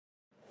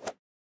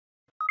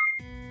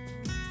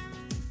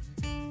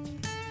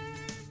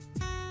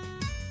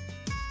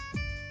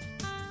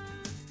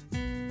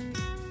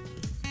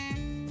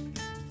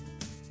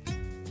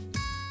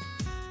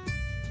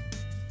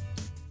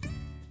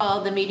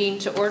Call the meeting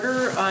to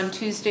order on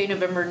Tuesday,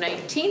 November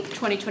 19th,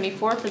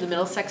 2024 for the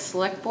Middlesex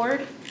Select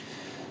Board.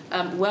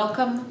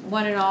 Welcome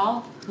one and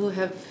all who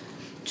have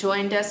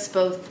joined us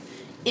both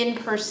in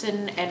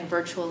person and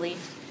virtually,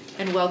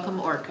 and welcome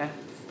Orca.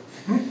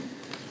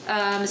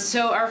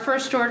 So our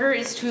first order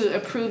is to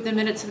approve the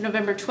minutes of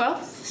November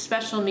 12th,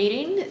 special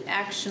meeting,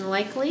 action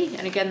likely.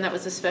 And again, that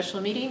was a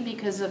special meeting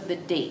because of the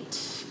date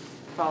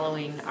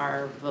following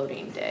our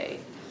voting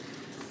day.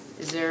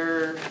 Is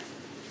there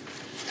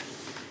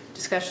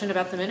discussion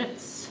about the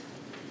minutes?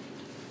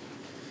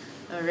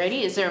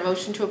 Alrighty, is there a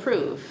motion to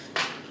approve?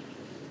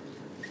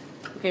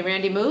 Okay,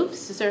 Randy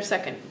moves. Is there a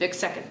second? Vic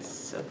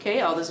seconds.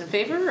 Okay, all those in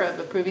favor of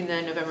approving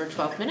the November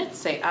 12th minutes,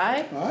 say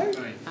aye.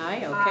 Aye.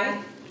 Aye, okay,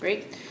 aye.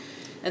 Great.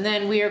 And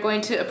then we are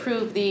going to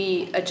approve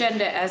the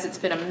agenda as it's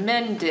been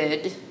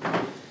amended.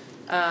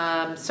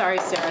 Sorry, Sarah,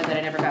 that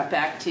I never got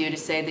back to you to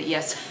say that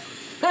yes,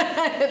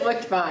 it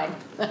looked fine.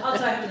 I'll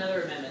have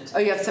another amendment. Oh,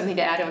 you have something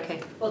to add?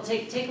 Okay. Well,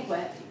 take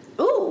away.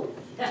 Ooh,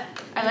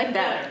 I like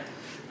that.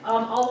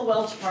 All the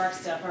Welch Park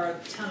stuff, our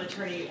town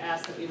attorney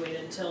asked that we wait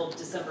until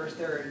December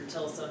 3rd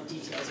until some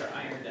details are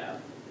ironed out.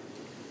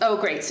 Oh,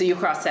 great. So you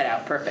crossed that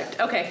out.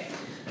 Perfect. Okay.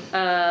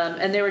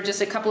 And there were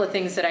just a couple of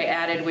things that I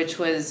added, which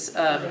was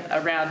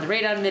around the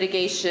radon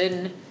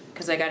mitigation,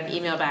 because I got an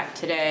email back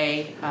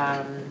today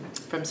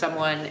from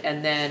someone.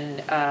 And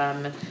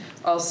then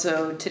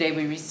also today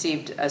we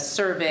received a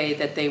survey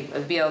that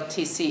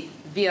VLCT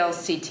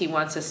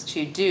wants us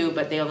to do,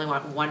 but they only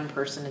want one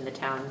person in the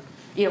town,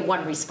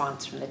 one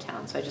response from the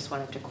town. So I just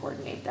wanted to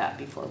coordinate that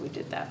before we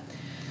did that.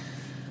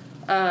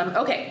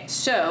 Okay,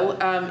 so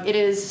it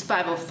is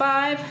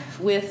 5:05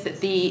 with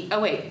the,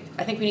 oh wait,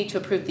 I think we need to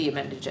approve the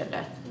amended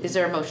agenda. Is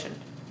there a motion?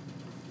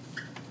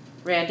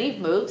 Randy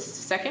moves,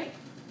 second.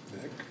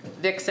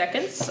 Vic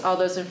seconds. All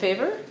those in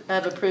favor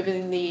of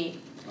approving the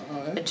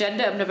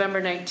agenda of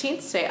November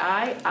 19th, say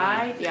aye.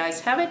 Aye. The ayes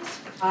have it.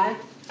 Aye.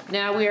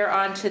 Now we are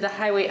on to the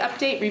highway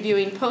update,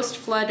 reviewing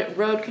post-flood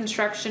road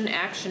construction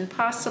action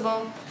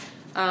possible.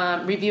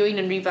 Reviewing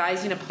and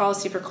revising a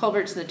policy for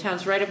culverts in the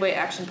town's right-of-way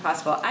action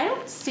possible. I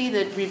don't see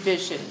the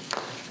revision.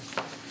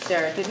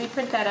 Sarah, did we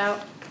print that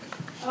out?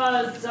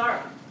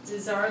 Zara,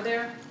 is Zara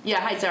there?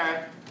 Yeah, hi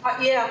Zara.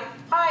 Yeah,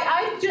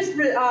 hi, I just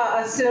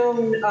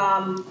assumed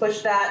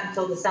push that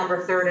until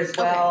December 3rd as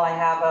well. Okay. I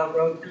have a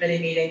road committee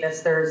meeting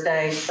this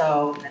Thursday,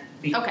 so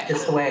okay.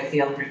 Just the way I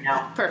feel right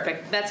now.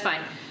 Perfect, that's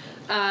fine.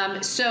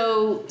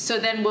 So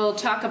then we'll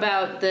talk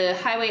about the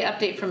highway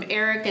update from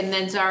Eric, and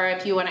then Zara,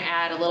 if you want to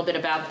add a little bit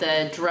about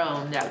the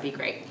drone, that would be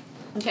great.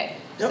 Okay,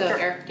 yep. So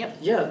Eric, yep.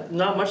 Yeah,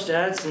 not much to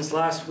add since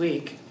last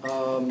week.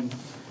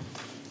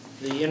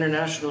 The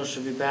International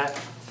should be back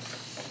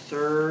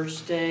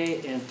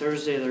Thursday, and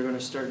Thursday they're going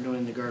to start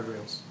doing the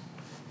guardrails.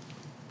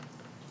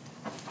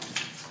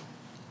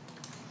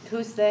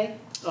 Who's they?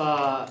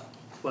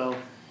 Well,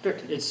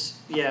 it's,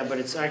 yeah, but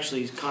it's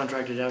actually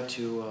contracted out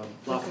to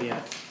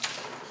Lafayette.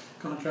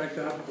 Contract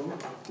out who?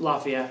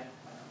 Lafayette.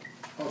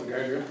 Oh, the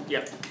guardrail?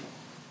 Yep.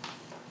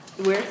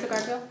 Where's the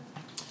guardrail?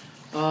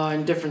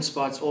 In different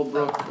spots, Old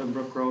Brook and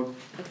Brook Road.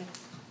 Okay.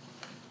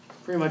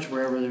 Pretty much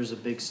wherever there's a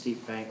big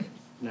steep bank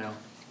now.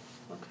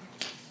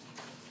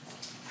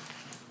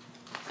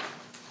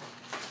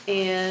 Okay.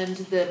 And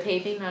the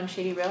paving on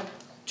Shady Rail?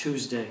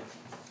 Tuesday.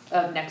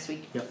 Of next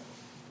week? Yep.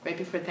 Right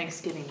before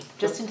Thanksgiving.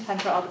 Just in time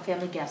for all the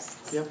family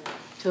guests. Yep.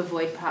 To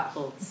avoid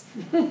potholes.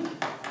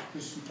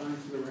 Just in time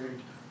for the rain.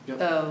 Yep.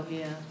 Oh,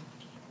 yeah.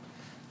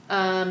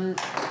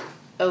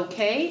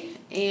 Okay,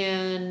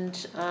 and,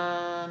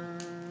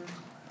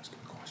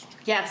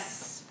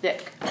 yes,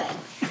 Vic.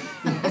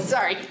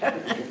 Sorry.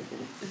 I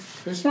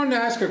just wanted to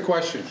ask a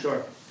question.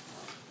 Sure.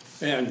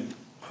 And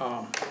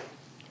I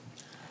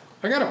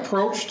got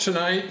approached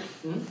tonight.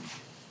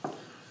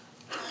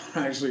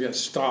 I actually got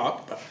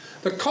stopped. But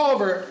the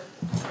culvert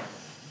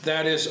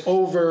that is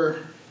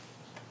over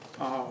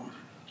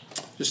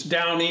just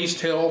down East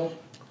Hill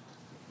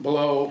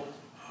below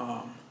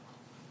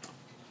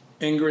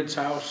Ingrid's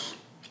house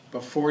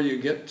before you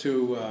get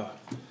to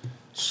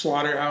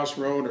Slaughterhouse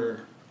Road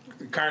or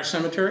the car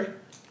cemetery?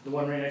 The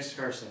one right next to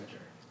car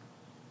cemetery.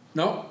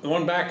 No, the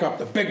one back up,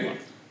 the big one.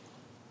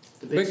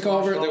 The big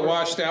culvert that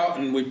washed out,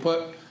 and we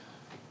put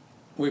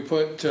so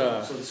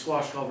the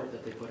squash culvert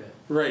that they put in.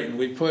 right, and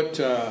we put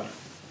a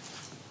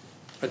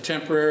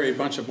temporary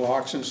bunch of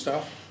blocks and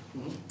stuff.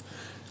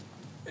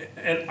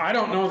 And I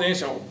don't know the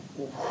answer.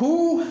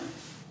 Who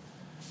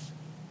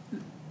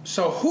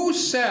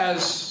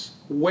says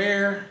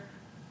where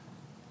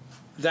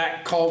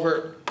that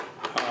culvert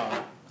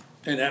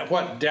and at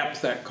what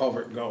depth that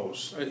culvert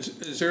goes?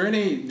 Is there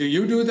any, do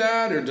you do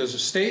that, or does the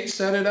state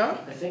set it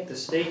up? I think the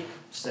state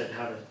said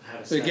how to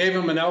set They gave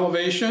them an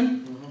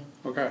elevation?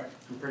 Mm-hmm. Okay.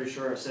 I'm pretty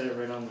sure I said it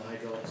right on the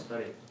hydraulic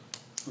study.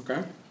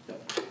 Okay.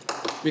 Yep.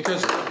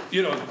 Because,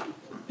 you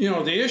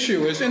know, the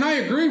issue is, and I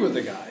agree with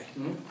the guy,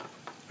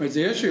 but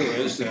the issue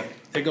is that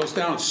it goes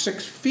down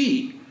 6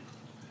 feet,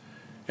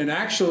 and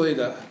actually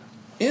the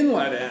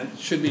inlet end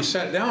should be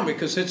set down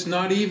because it's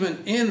not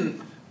even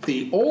in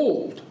the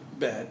old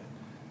bed.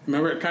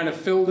 Remember, it kind of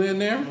filled in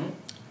there?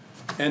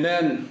 And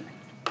then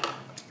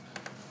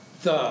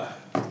the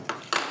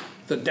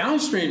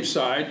downstream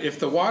side, if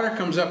the water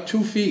comes up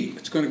 2 feet,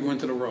 it's gonna go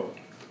into the road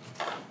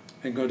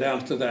and go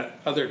down to that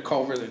other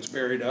culvert that's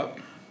buried up.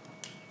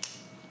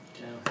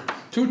 Yeah.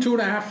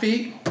 2.5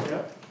 feet.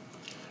 Yep.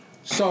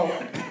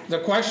 So the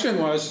question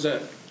was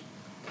that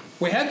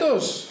we had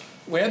those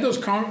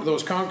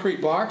concrete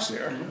blocks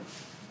there.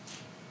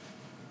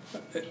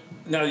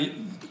 Now,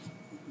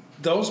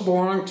 those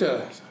belong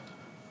to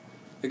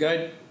the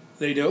guy,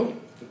 they do?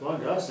 They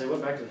belonged to us, they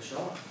went back to the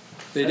shop.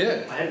 They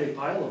did? I had a big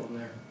pile of them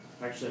there.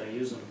 Actually, I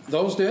use them.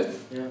 Those did?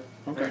 Yeah.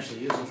 Okay. I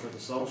actually use them for the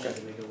salt shed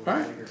to make it a All little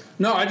right. bigger.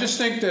 No, I just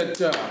think that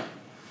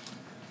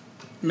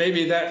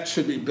maybe that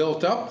should be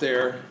built up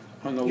there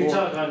on the You're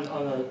lower. talking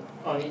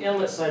on the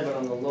inlet side, but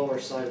on the lower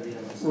side of the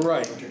inlet side.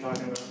 Right. What you're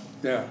talking about?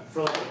 Yeah,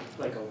 For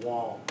like a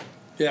wall.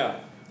 yeah.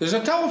 There's a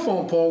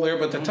telephone pole there,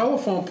 but the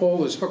telephone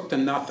pole is hooked to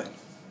nothing.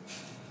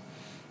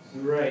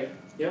 Right.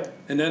 Yep.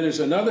 And then there's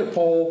another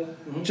pole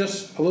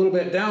just a little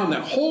bit down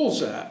that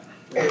holds that.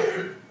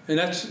 And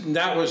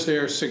that was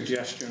their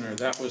suggestion, or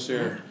that was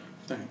their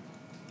thing.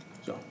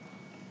 So,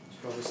 It's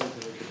probably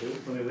something we could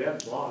do. I mean, we have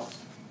blocks.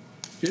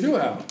 you do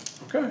have them,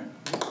 okay.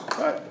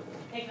 But,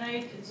 Hey, can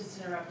I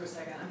just interrupt for a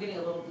second? I'm getting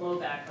a little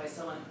blowback by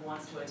someone who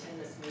wants to attend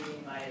this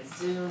meeting via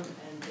Zoom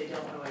and they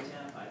don't want to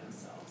identify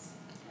themselves.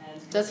 And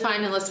That's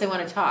fine unless they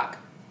want to talk.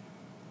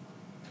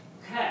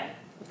 Okay,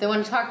 If they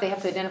want to talk, they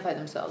have to identify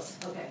themselves.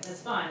 okay,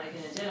 that's fine, I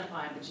can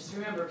identify them, but just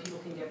remember, people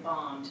can get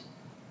bombed.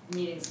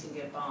 Meetings can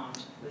get bombed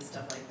with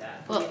stuff like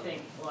that. What do you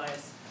think,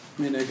 Elias?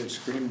 I mean, they could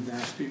scream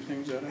nasty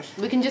things at us.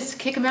 We can just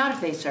kick them out if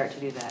they start to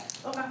do that.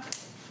 Okay.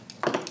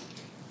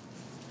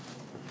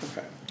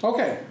 Okay,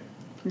 okay,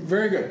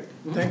 very good,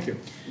 thank you.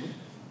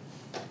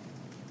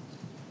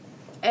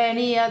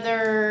 Any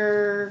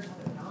other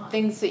Not.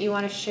 things that you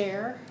want to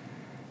share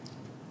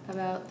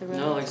about the road?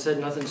 No, like I said,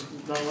 not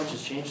much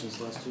has changed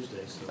since last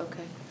Tuesday, so.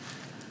 Okay.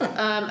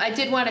 I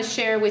did want to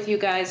share with you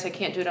guys, I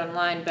can't do it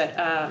online, but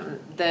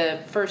the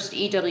first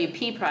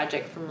EWP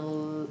project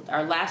from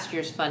our last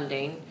year's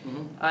funding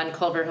on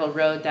Culver Hill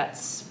Road,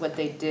 that's what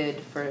they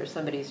did for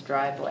somebody's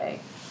driveway.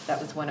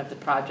 That was one of the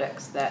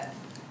projects that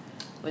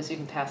was, you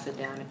can pass it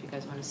down if you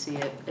guys want to see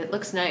it. It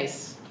looks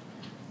nice.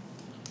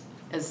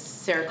 As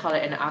Sarah called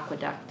it, an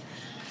aqueduct.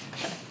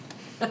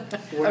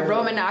 A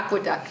Roman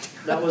aqueduct.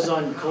 That was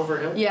on Culver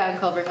Hill? Yeah, on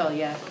Culver Hill,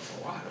 yeah.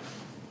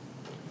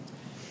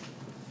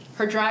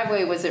 Her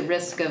driveway was at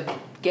risk of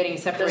getting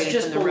separated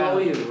just from the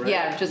road. below you, right?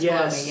 Yeah, just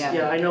Yes, below me,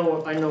 yeah. I know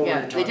what you're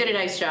Yeah, talking. they did a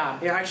nice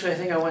job. Yeah, actually, I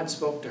think I went and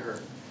spoke to her.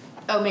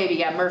 Oh, maybe,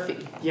 yeah,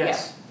 Murphy.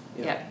 Yes.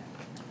 Yeah, yeah.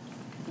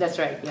 That's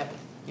right, yeah.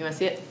 You wanna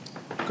see it?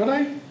 Could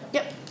I?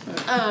 Yep.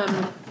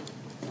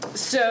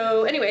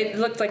 So anyway, it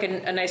looked like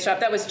a nice job.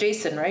 That was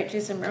Jason, right?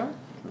 Jason Merrill?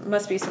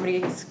 Must be somebody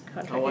he's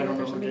contracted Oh, I don't with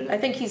or know who something. did it. I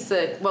think he's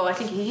the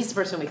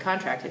person we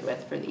contracted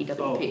with for the EWP.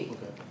 Oh, okay.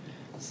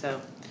 So,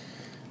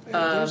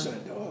 There's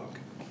that dog.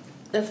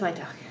 that's my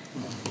dog.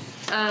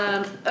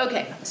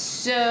 Okay,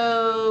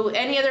 so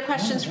any other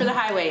questions for the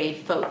highway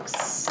folks?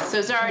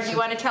 So Zara, do you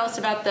want to tell us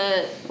about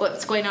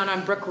what's going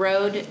on Brook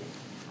Road?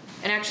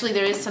 And actually,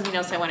 there is something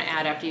else I want to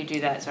add after you do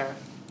that, Zara.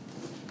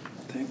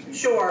 Thank you.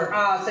 Sure,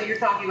 so you're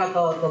talking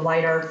about the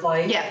LiDAR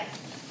flight? Yeah.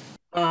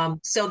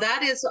 So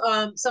that is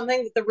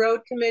something that the road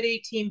committee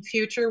Team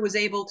Future was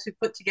able to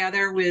put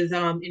together with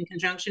in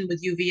conjunction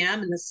with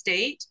UVM and the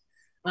state.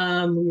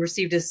 We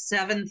received a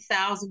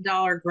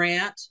 $7,000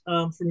 grant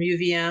from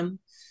UVM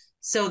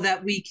so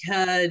that we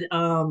could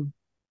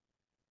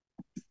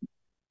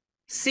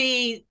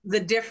see the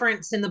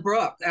difference in the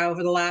brook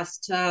over the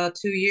last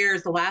 2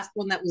 years. The last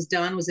one that was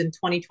done was in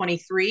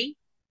 2023,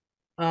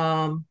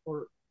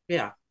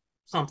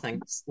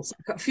 something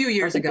a few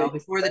years ago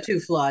before the 2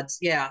 floods.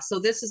 Yeah, so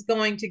this is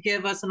going to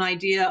give us an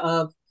idea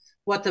of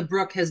what the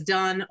brook has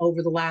done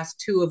over the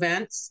last 2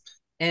 events,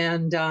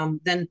 and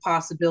then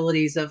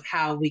possibilities of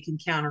how we can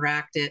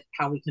counteract it,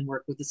 how we can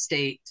work with the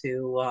state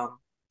to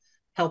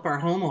help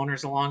our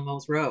homeowners along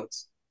those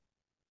roads.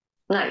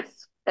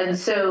 Nice. And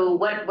so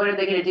what are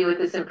they going to do with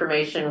this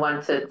information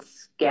once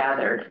it's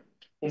gathered?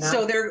 You know?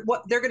 So they're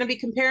going to be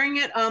comparing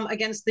it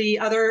against the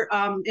other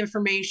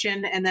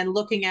information, and then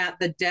looking at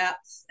the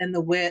depth and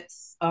the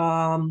width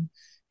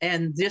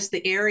and just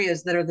the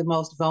areas that are the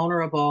most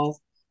vulnerable.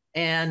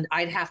 And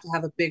I'd have to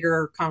have a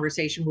bigger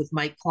conversation with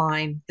Mike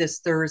Klein this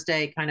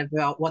Thursday, kind of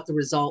about what the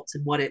results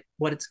and what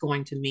it's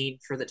going to mean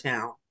for the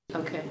town.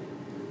 Okay.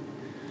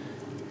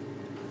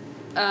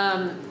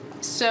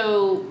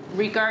 So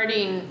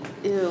regarding,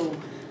 ew,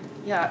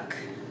 yuck,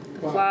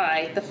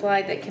 the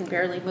fly that can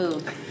barely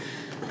move.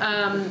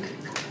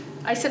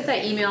 I sent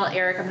that email,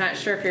 Eric. I'm not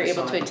sure if you're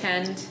able to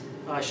attend.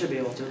 I should be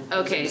able to.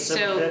 Okay, It's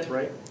December 5th,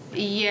 right?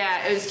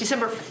 Yeah, it was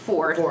December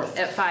 4th.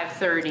 At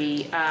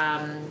 5:30.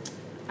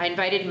 I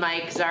invited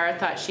Mike. Zara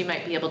thought she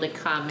might be able to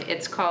come.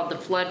 It's called the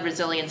Flood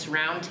Resilience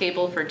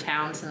Roundtable for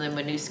Towns in the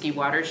Winooski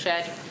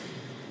Watershed.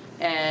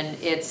 And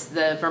it's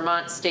the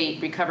Vermont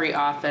State Recovery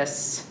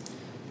Office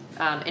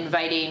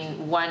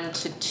inviting 1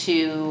 to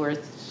 2 or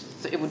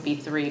it would be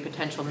 3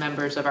 potential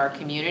members of our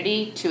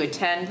community to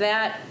attend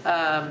that.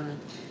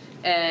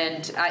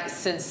 And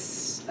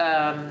since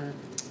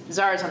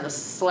Zara's on the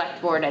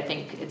select board, I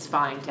think it's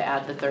fine to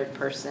add the 3rd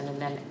person,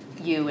 and then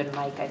you and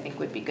Mike, I think,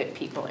 would be good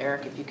people.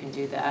 Eric, if you can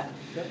do that.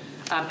 Yep.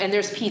 And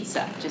there's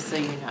pizza, just so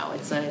you know.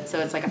 So it's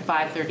like a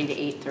 5:30 to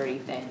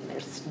 8:30 thing.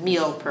 There's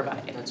meal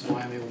provided. That's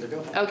why I'm able to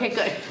go. Okay,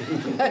 good.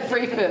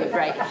 Free food,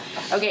 right.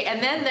 Okay,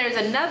 and then there's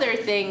another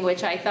thing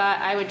which I thought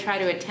I would try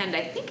to attend.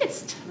 I think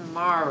it's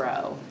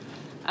tomorrow,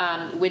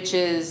 which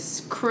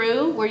is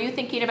Crew. Were you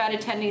thinking about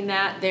attending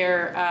that?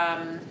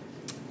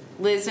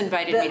 Liz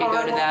invited me to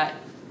go to that.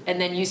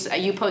 And then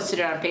you posted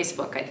it on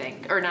Facebook, I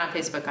think. Or not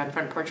Facebook, on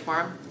Front Porch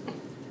Forum.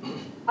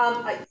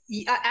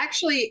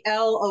 Actually,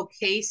 Elle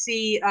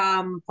O'Casey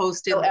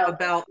posted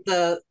about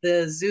the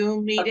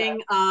Zoom meeting.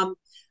 Okay.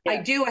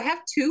 I have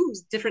 2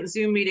 different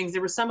Zoom meetings.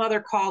 There was some other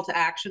call to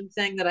action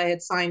thing that I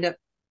had signed up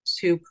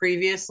to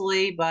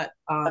previously, but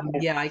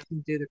yeah, I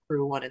can do the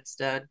Crew one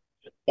instead.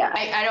 Yeah,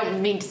 I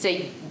don't mean to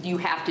say you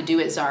have to do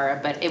it, Zara,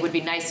 but it would be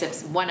nice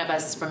if one of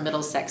us from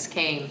Middlesex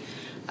came.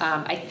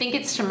 I think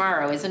it's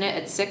tomorrow, isn't it,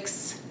 at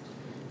 6?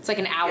 It's like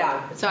an hour.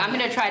 Yeah. So I'm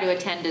going to try to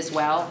attend as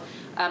well.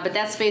 But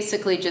that's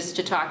basically just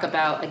to talk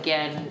about,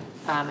 again,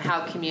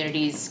 how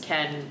communities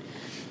can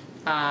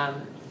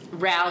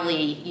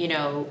rally,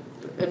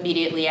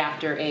 immediately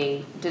after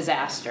a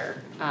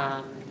disaster.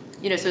 So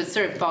it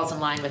sort of falls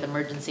in line with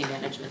emergency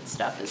management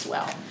stuff as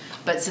well.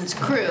 But since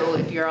Crew,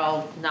 if you're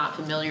all not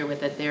familiar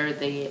with it, they're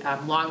the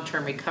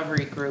long-term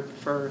recovery group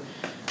for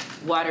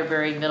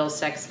Waterbury,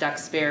 Middlesex,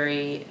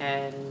 Duxbury,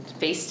 and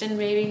Fayston,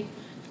 maybe.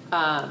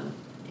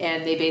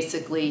 And they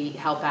basically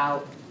help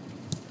out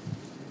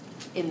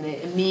in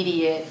the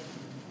immediate,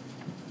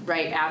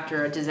 right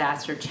after a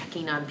disaster,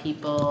 checking on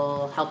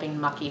people, helping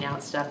mucking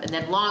out stuff, and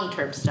then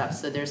long-term stuff.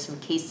 So there's some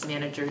case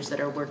managers that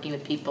are working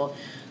with people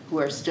who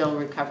are still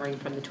recovering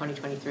from the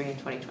 2023 and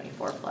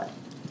 2024 flood.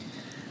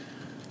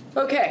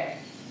 Okay,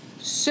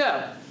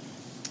 so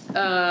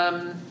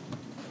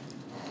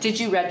did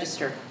you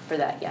register for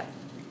that yet?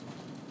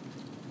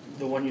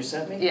 The one you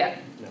sent me? Yeah.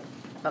 No.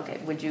 Okay,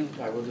 would you?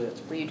 I will do it.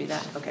 Will you do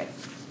that? Okay.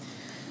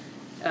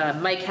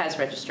 Mike has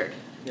registered.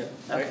 Yeah,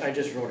 Okay. I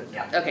just wrote it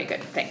down. Okay,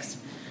 good, thanks.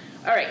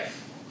 All right,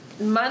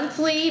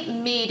 monthly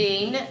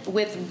meeting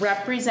with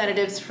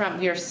representatives from,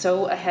 we are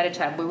so ahead of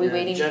time. Were we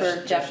waiting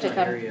for Jeff to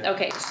come?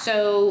 Okay,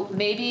 so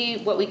maybe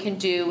what we can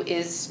do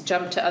is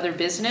jump to other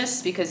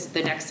business, because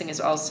the next thing is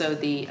also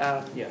the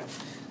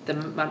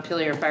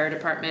Montpelier Fire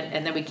Department,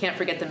 and then we can't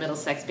forget the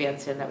Middlesex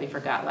Bandstand that we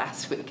forgot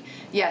last week.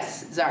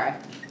 Yes,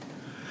 Zara.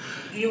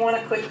 Do you want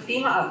a quick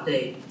FEMA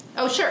update?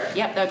 Oh, sure,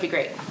 yep, that would be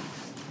great.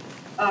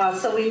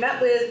 So we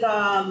met with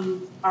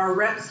our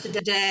reps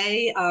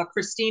today.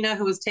 Christina,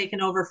 who has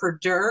taken over for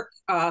Dirk,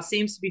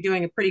 seems to be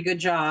doing a pretty good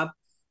job.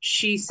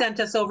 She sent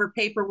us over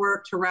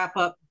paperwork to wrap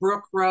up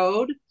Brook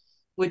Road,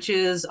 which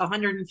is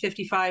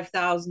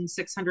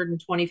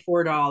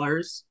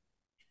 $155,624.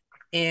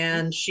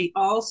 And she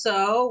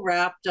also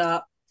wrapped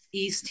up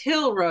East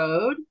Hill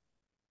Road,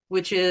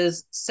 which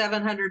is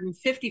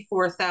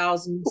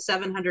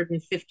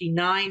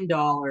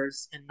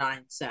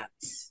 $754,759.09.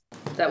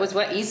 That was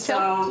what, East Hill?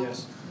 So,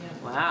 yes.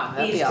 Wow,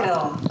 that'd East be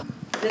awesome. Hill.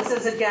 This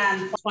is again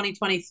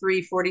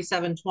 2023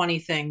 4720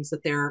 things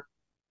that they're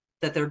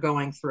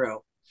going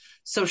through.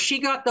 So she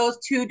got those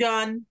 2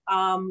 done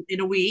in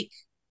a week.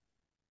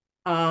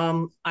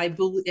 I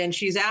believe, and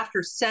she's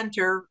after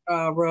Center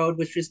Road,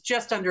 which is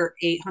just under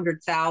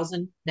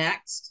 800,000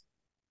 next.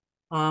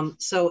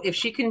 So if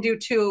she can do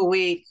 2 a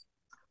week,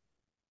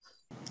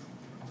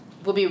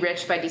 we'll be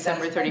rich by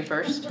December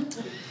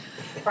 31st.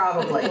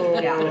 Probably.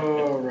 Yeah.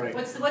 Oh, right.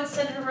 What's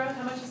Senator Road?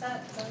 How much is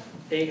that?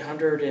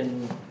 800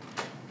 and.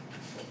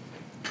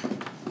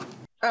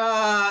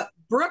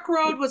 Brook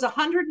Road was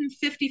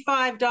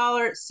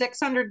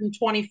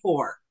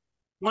 $155,624.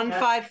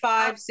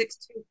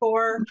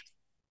 155,624.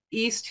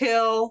 East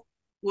Hill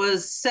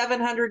was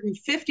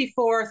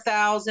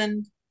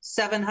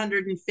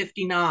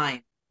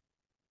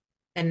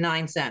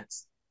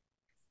 $754,759.09.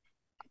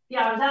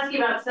 Yeah, I was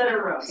asking about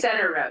Center Road.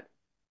 Center Road.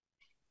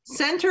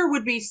 Center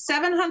would be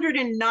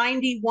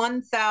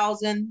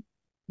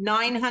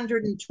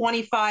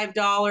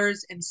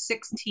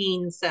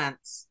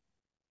 $791,925.16.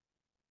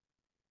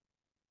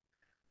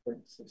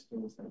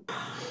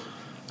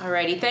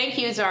 Alrighty, thank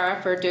you,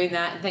 Zara, for doing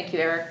that, and thank you,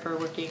 Eric, for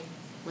working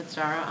with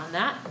Zara on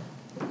that.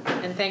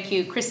 And thank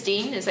you,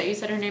 Christine. Is that you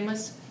said her name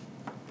was?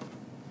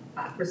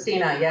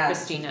 Christina, yeah.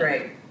 Christina.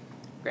 Great.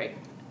 Great.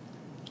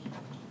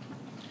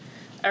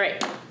 All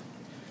right.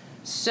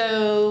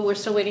 So we're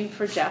still waiting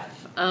for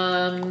Jeff.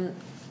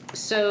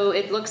 So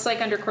it looks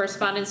like under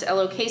correspondence,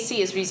 L.O.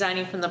 Casey is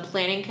resigning from the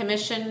Planning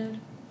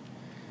Commission.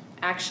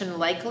 Action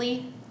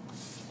likely.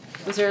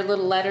 Was there a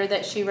little letter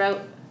that she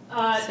wrote,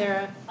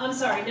 Sarah? I'm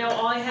sorry, no,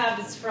 all I have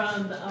is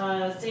from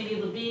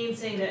Sandy Levine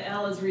saying that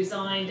Elle has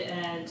resigned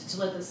and to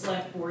let the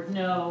select board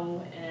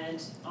know,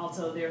 and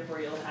also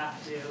therefore you'll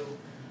have to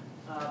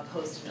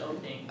post an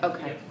opening to be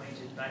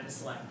appointed by the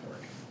select board.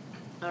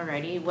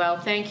 Alrighty, well,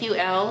 thank you,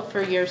 Elle,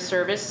 for your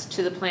service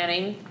to the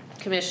planning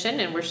Commission,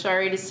 and we're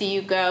sorry to see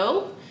you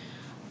go.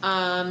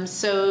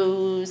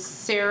 So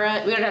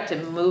Sarah, we don't have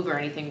to move or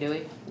anything, do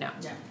we? No.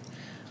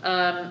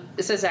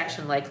 This is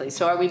action likely.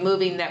 So are we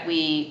moving that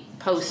we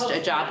post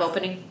a job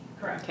opening?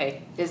 Correct.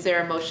 Okay. Is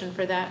there a motion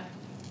for that?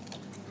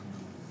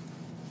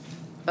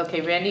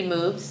 Okay, Randy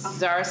moves.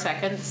 Zara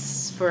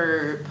seconds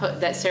for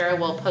that Sarah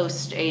will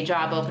post a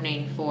job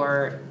opening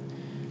for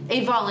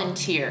a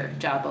volunteer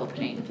job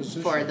opening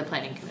for the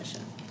Planning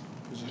Commission.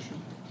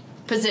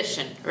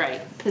 Position,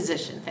 right.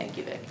 Position. Thank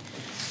you, Vic,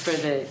 for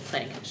the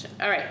Planning Commission.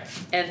 All right,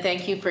 and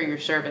thank you for your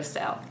service,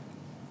 Al.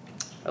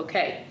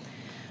 Okay.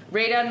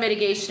 Radon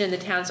mitigation in the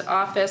town's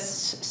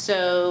office.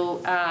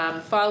 So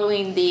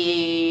following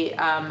the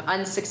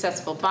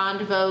unsuccessful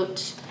bond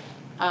vote,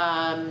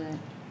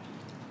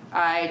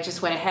 I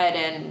just went ahead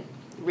and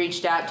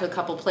reached out to a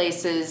couple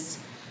places.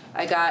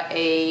 I got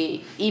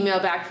a email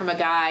back from a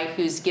guy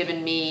who's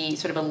given me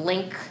sort of a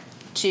link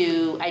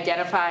to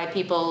identify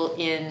people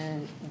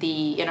in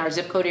our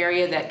zip code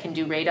area that can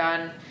do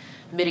radon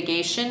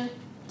mitigation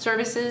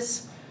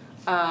services.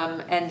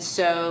 And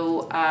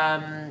so I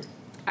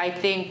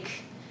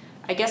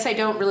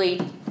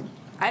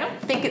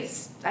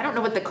don't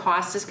know what the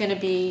cost is gonna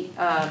be.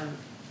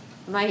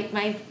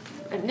 My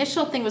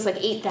initial thing was like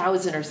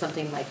 8,000 or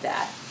something like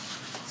that.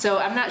 So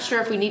I'm not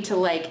sure if we need to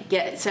like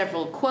get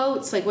several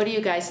quotes. Like, what do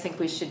you guys think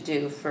we should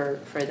do for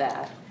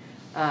that?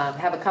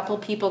 Have a couple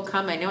people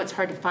come. I know it's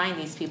hard to find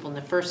these people in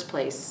the first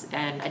place,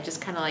 and I just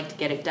kind of like to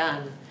get it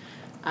done.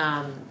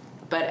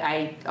 But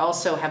I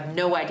also have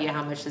no idea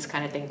how much this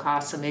kind of thing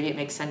costs, so maybe it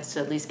makes sense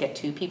to at least get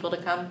 2 people to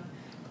come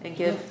and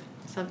give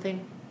something.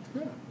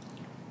 Yeah.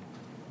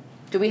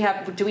 Do we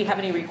have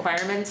any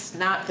requirements?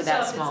 Not for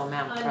that small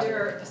amount.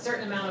 Under probably. a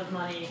certain amount of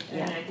money,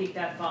 and I think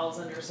that falls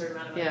under a certain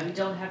amount of money. Yeah. We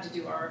don't have to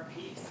do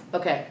RFPs.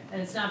 Okay.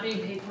 And it's not being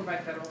paid for by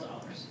federal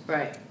dollars.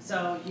 Right.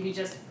 So you can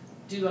just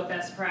do a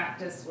best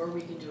practice, or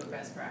we can do a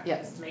best practice.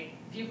 Yes. Make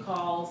a few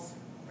calls,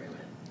 bring them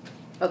in.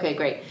 Okay,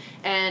 great.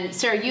 And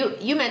Sarah,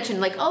 you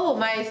mentioned like, oh,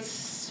 my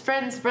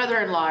friend's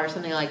brother-in-law or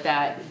something like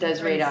that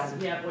does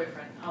radon. Yeah,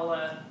 boyfriend.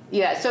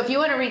 Yeah, so if you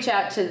want to reach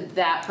out to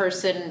that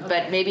person,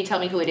 but maybe tell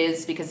me who it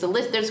is, because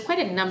there's quite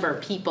a number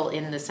of people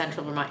in the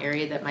central Vermont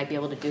area that might be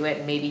able to do it,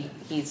 and maybe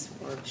he's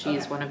or she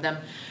is one of them.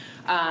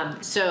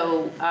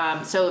 So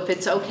if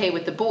it's okay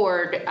with the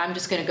board, I'm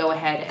just going to go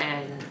ahead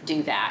and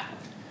do that.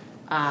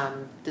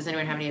 Does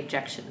anyone have any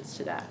objections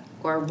to that,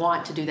 or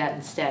want to do that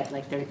instead?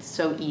 Like they're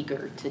so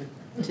eager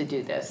to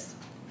do this.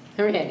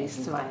 Randy's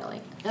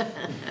smiling.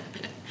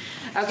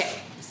 Okay,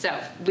 so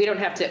we don't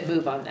have to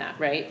move on that,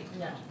 right?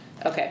 No.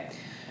 Okay.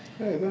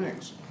 Hey,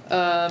 thanks.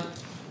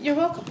 You're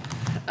welcome.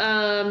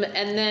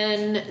 And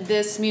then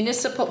this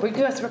municipal, we're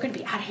going to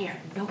be out of here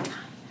in no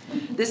time.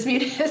 This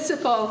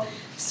municipal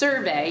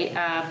survey,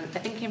 I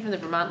think came from the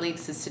Vermont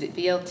Leagues of City,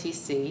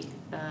 VLTC.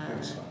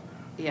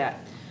 Yeah.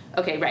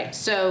 Okay, right.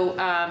 So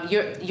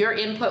your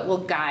input will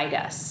guide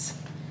us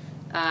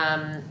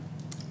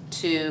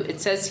it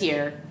says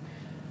here,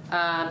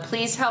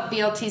 please help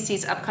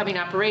VLTC's upcoming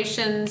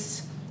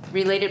operations,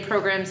 related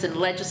programs, and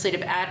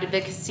legislative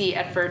advocacy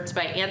efforts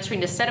by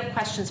answering a set of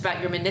questions about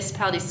your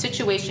municipality's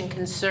situation,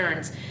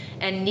 concerns,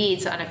 and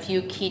needs on a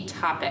few key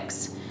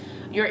topics.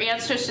 Your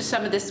answers to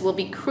some of this will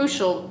be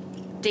crucial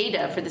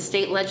data for the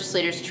state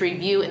legislators to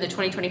review in the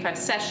 2025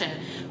 session,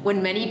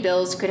 when many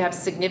bills could have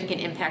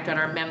significant impact on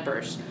our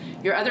members.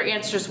 Your other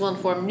answers will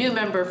inform new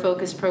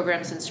member-focused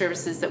programs and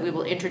services that we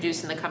will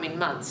introduce in the coming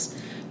months.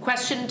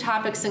 Question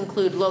topics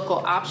include local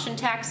option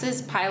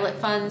taxes, pilot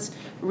funds,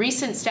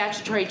 recent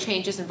statutory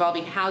changes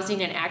involving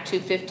housing and Act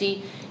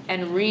 250,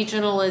 and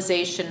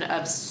regionalization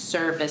of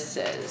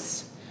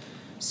services.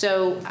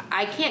 So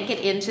I can't get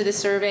into the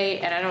survey,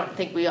 and I don't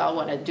think we all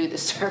want to do the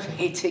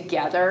survey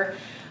together.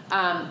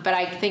 But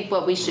I think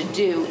what we should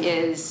do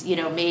is,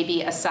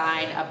 maybe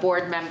assign a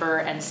board member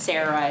and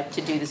Sarah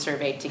to do the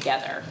survey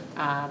together.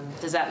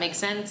 Does that make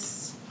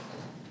sense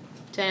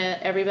to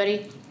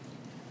everybody?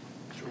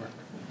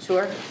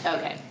 Sure?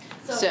 Okay.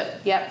 So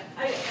yep.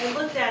 I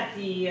looked at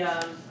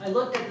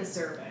the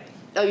survey.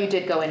 Oh, you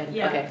did go in and,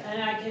 yeah, okay.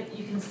 And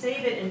you can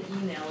save it and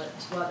email it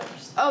to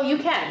others. Oh, you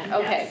can?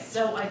 Okay. Yes.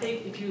 So I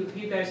think if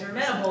you guys are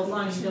amenable, as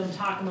long as you don't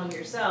talk among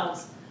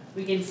yourselves,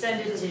 we can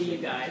send it to you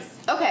guys.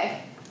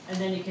 Okay. And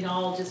then you can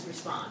all just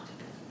respond.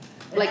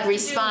 Like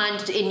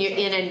respond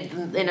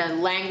in a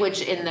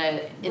language in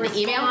the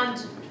email?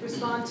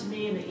 Respond to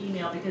me in the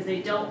email, because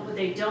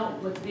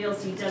what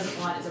VLC doesn't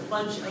want is a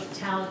bunch of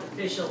town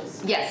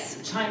officials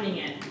chiming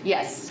in.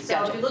 Yes.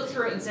 So if you look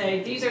through it and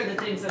say, these are the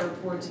things that are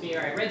important to me,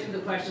 all right, read through the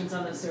questions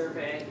on the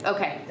survey.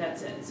 Okay.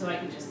 That's it. So I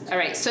can just. All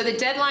right, so the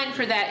deadline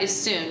for that is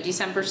soon,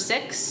 December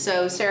 6th.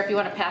 So Sarah, if you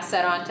want to pass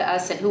that on to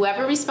us, and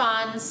whoever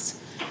responds,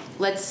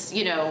 let's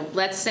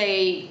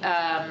say,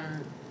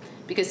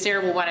 because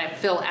Sarah will want to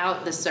fill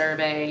out the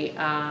survey,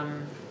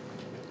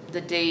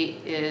 the date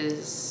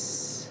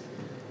is,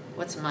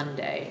 what's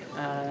Monday?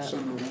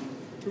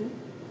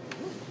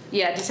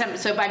 Yeah, December.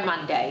 So by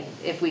Monday,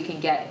 if we can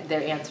get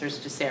their answers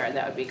to Sarah,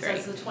 that would be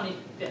great. So it's the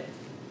 25th.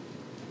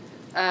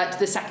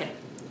 The 2nd.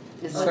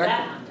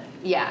 That Monday.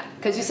 Yeah,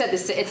 because you said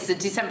it's the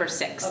December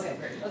 6th. Okay,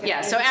 great. Okay, Yeah,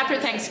 I so just after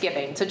wanted to-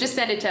 Thanksgiving. So just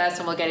send it to us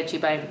and we'll get it to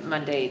you by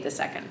Monday the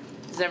 2nd.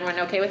 Is everyone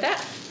okay with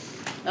that?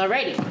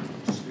 Alrighty.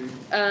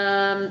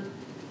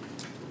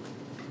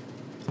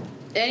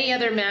 Any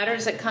other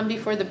matters that come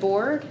before the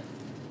board?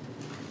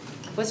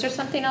 Was there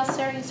something else,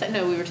 Sarah? You said,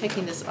 no, we were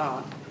taking this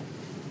off.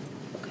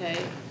 Okay.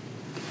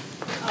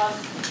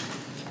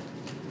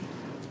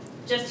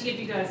 Just to give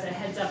you guys a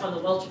heads up on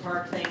the Welch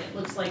Park thing, it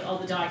looks like all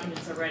the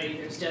documents are ready.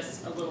 There's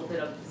just a little bit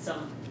of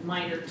some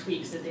minor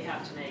tweaks that they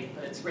have to make,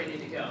 but it's ready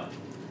to go.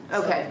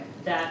 Okay.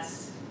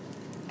 So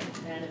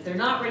and if they're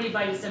not ready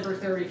by December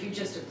 3rd, if you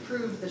just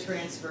approve the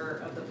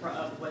transfer of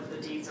of what the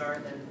deeds are,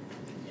 then,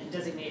 and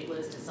designate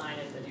Liz to sign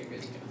it, then you're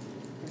good to go.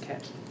 Okay.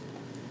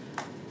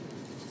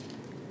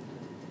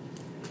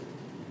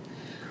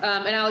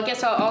 And I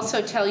guess I'll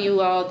also tell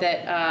you all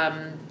that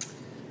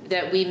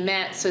that we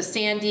met. So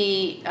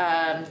Sandy,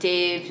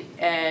 Dave,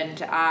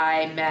 and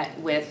I met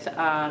with.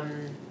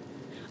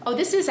 Oh,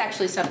 this is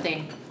actually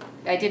something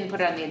I didn't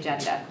put on the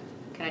agenda.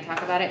 Can I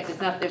talk about it?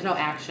 There's no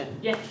action.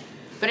 Yeah.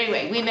 But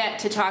anyway, we met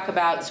to talk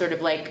about sort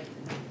of like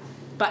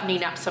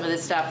buttoning up some of the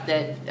stuff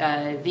that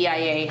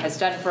VIA has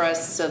done for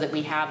us, so that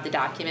we have the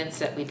documents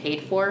that we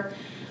paid for.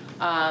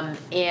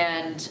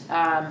 And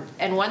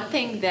one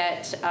thing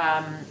that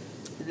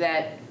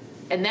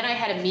and then I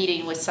had a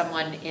meeting with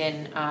someone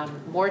in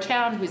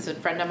Moortown, who's a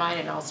friend of mine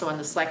and also on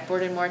the select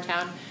board in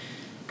Moortown,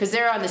 because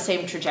they're on the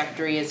same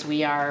trajectory as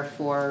we are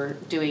for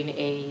doing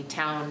a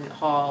town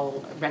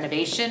hall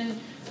renovation,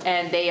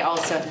 and they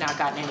also have not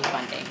gotten any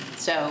funding.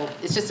 So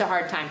it's just a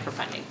hard time for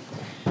funding.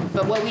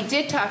 But what we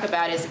did talk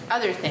about is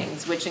other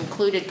things, which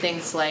included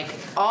things like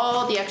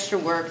all the extra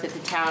work that the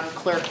town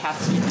clerk has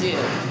to do,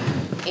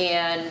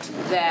 and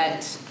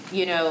that,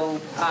 you know,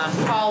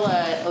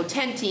 Paula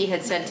Otenti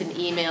had sent an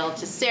email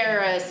to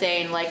Sarah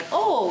saying like,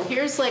 oh,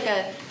 here's like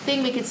a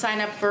thing we could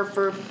sign up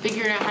for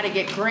figuring out how to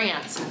get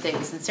grants and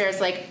things. And Sarah's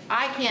like,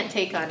 I can't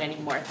take on any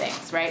more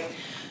things, right?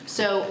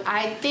 So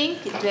I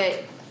think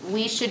that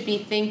we should be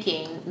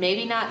thinking,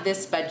 maybe not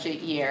this budget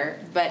year,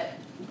 but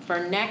for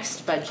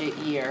next budget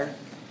year,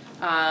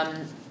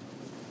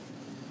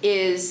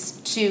 is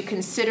to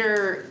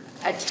consider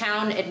a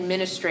town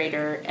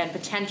administrator and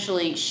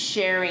potentially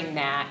sharing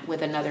that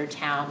with another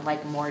town,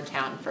 like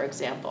Moortown, for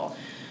example.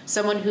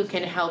 Someone who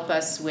can help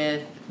us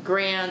with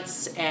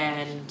grants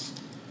and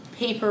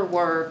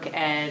paperwork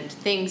and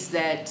things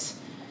that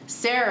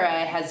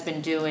Sarah has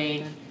been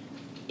doing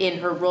in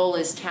her role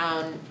as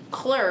town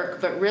clerk,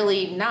 but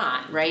really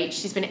not, right?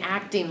 She's been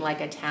acting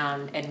like a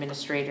town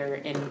administrator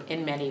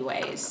in many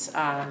ways.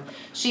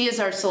 She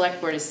is our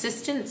select board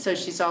assistant, so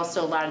she's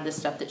also, a lot of the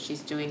stuff that she's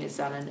doing is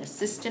on an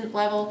assistant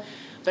level.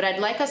 But I'd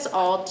like us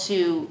all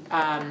to,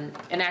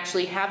 and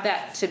actually have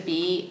that to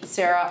be,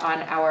 Sarah,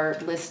 on our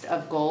list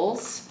of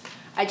goals.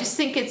 I just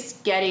think it's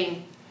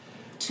getting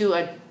to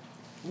a,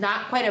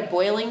 not quite a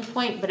boiling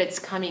point, but it's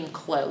coming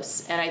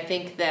close. And I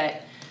think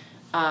that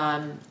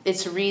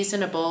it's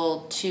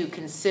reasonable to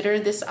consider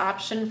this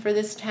option for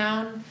this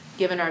town,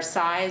 given our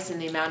size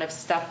and the amount of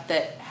stuff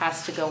that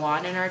has to go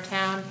on in our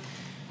town.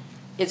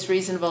 It's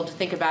reasonable to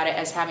think about it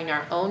as having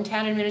our own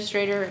town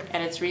administrator,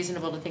 and it's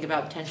reasonable to think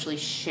about potentially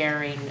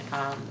sharing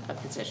a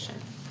position.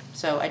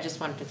 So I just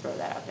wanted to throw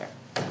that out there.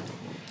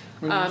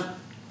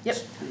 Yep.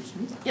 Excuse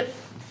me? Yep.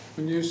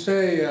 When you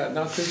say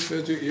not this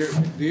budget year,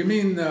 do you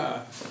mean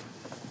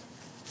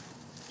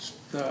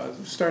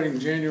starting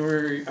July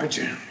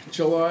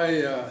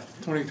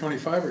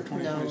 2025 or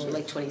 2026? No,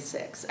 like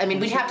 26. I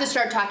mean, we'd have to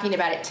start talking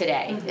about it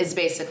today, is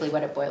basically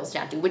what it boils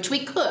down to, which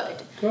we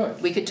could.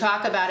 Good. We could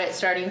talk about it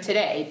starting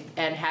today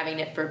and having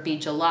it be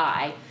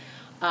July.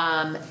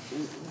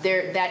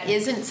 That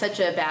isn't such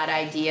a bad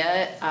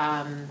idea,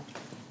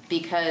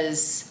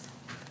 because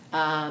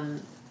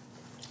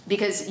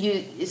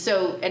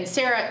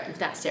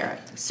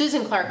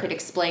Susan Clark could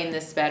explain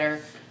this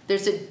better.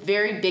 There's a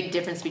very big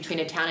difference between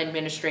a town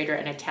administrator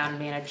and a town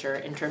manager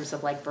in terms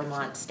of like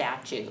Vermont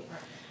statute.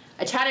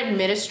 A town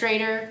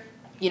administrator,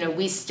 you know,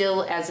 we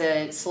still as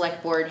a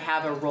select board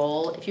have a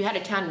role. If you had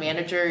a town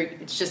manager,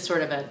 it's just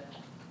sort of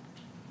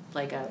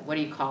like a, what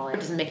do you call it?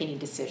 It doesn't make any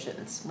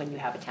decisions when you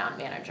have a town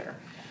manager.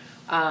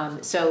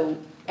 And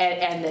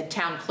the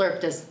town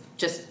clerk does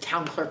just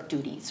town clerk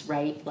duties,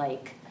 right?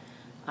 Like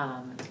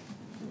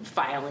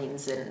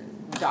filings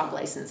and dog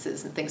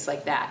licenses and things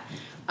like that.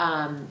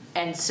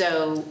 And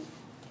so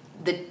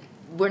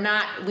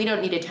we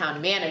don't need a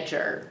town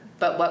manager,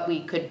 but what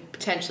we could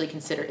potentially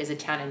consider is a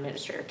town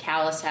administrator.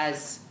 Callis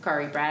has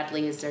Kari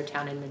Bradley as their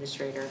town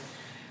administrator.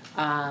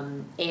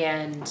 And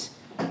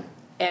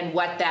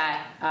what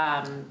that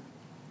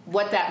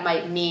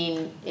might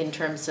mean in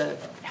terms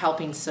of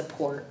helping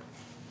support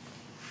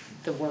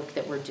the work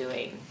that we're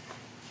doing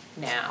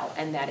now,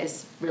 and that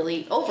is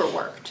really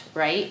overworked,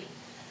 right?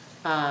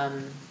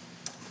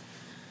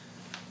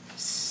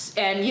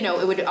 And, you know,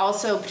 it would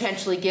also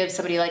potentially give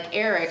somebody like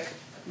Eric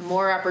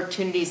more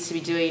opportunities to be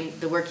doing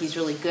the work he's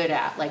really good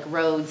at, like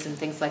roads and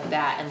things like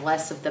that, and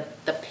less of the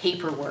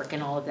paperwork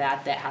and all of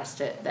that has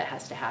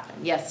to happen.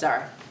 Yes,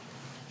 Zara?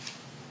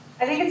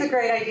 I think it's a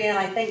great idea, and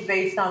I think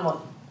based on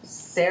what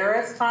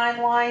Sarah's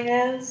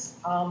timeline is,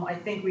 I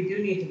think we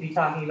do need to be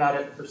talking about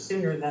it for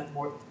sooner than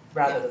more,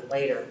 rather than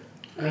later.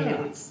 I mean, it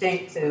would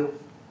stink to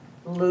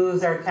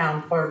lose our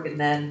town clerk and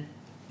then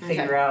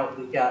figure out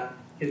we've got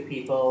 2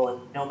 people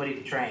and nobody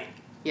to train.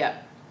 Yeah.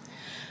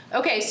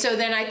 Okay, so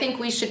then I think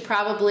we should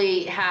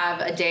probably have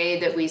a day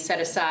that we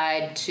set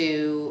aside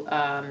to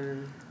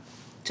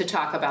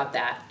talk about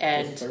that.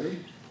 And The 3rd?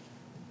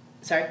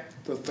 Sorry?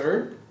 The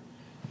 3rd?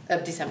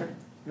 Of December.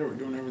 Yeah, we're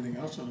doing everything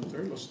else on the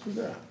 3rd, let's do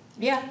that.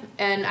 Yeah,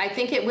 and I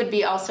think it would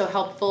be also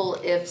helpful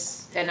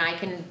if, and I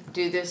can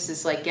do this,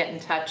 is like get in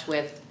touch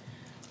with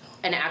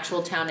an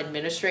actual town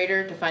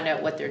administrator to find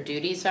out what their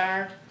duties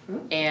are,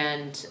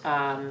 and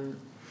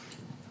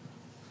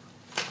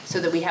so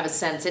that we have a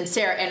sense. And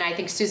Sarah, and I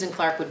think Susan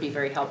Clark would be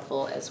very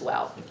helpful as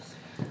well.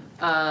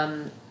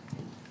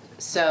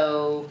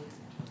 So,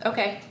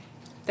 okay,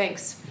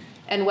 thanks.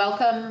 And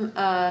welcome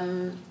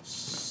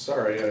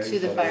Sorry, I to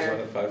the thought fire.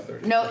 it was on at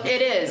 5:30. No,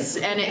 it is,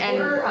 and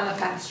We're on the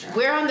fast track.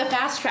 we're on the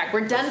fast track.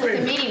 We're done with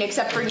the meeting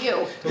except for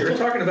you. We were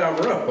talking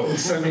about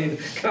roads, I mean,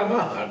 come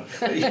on.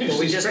 Well,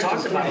 we just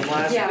talked about it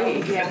last Yeah,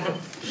 week. yeah.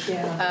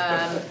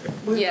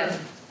 Yeah,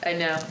 I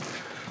know.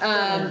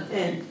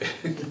 And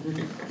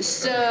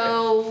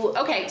So,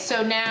 okay,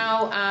 so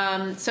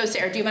now, so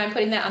Sarah, do you mind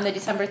putting that on the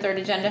December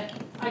 3rd agenda?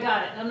 I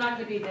got it. I'm not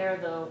gonna be there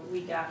the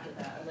week after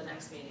that, or the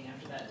next meeting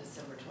after that,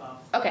 December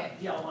 12th. Okay.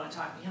 Y'all wanna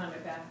talk behind my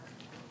back?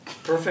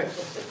 Perfect.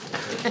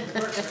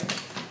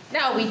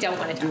 No, we don't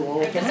want to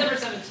talk. December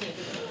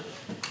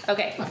 17th.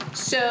 Okay,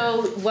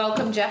 so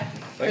welcome Jeff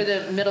for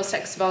the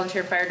Middlesex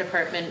Volunteer Fire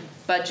Department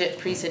budget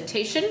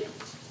presentation.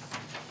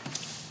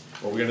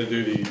 Well, we're gonna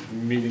do the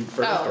meeting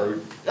first, or?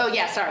 Oh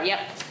yeah, sorry,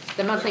 yep,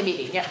 the monthly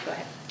meeting, yep, go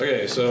ahead.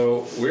 Okay,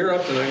 so we're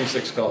up to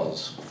 96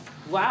 calls.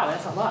 Wow,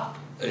 that's a lot.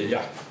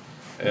 Yeah,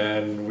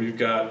 and we've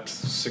got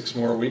 6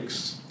 more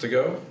weeks to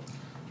go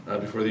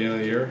before the end of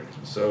the year.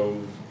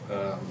 So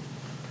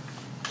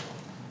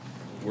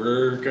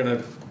we're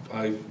gonna,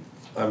 I'm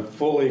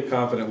fully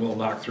confident we'll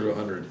knock through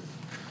 100.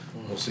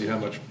 We'll see how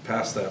much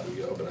past that we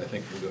go, but I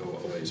think we'll go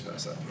a ways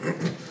past that.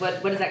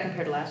 What does that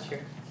compare to last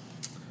year?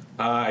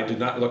 I did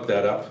not look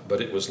that up,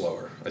 but it was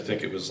lower. I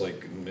think it was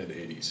like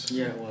mid-80s.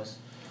 Yeah, it was.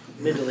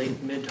 Mid to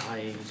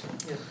high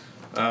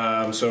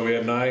 80s. So we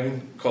had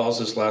 9 calls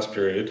this last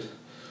period.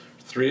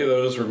 3 of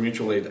those were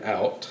mutual aid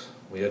out.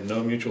 We had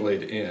no mutual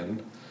aid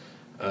in.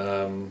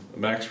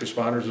 Max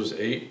responders was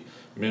 8,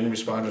 min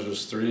responders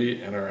was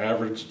 3, and our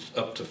average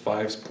up to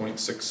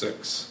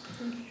 5.66.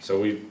 So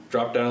we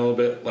dropped down a little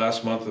bit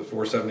last month at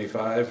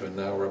 475, and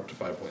now we're up to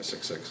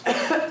 5.66.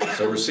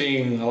 So we're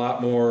seeing a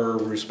lot more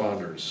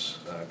responders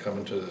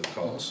coming to the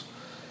calls.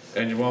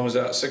 Engine 1 was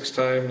out 6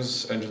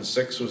 times, engine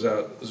 6 was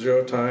out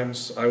 0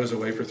 times. I was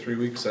away for 3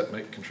 weeks, that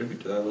might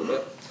contribute to that a little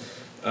bit.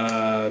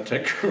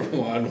 Tanker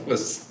 1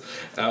 was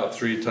out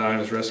 3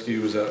 times, rescue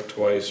was out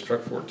twice,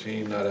 truck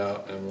 14 not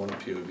out, and 1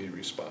 POV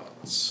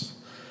response.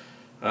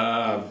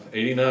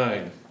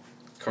 89,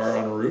 car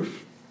on a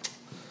roof.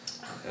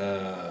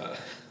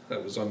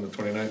 That was on the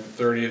 29th,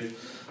 30th,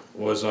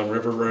 was on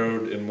River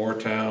Road in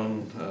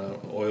Moortown,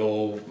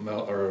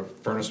 or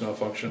furnace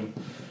malfunction.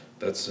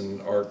 That's in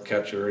our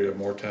catch area of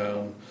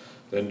Moortown.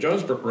 Then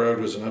Jonesbrook Road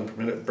was an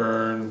unpermitted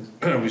burn.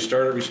 We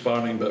started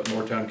responding, but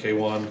Moortown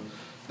K1,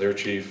 their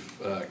chief,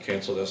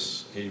 canceled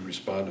us. He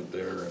responded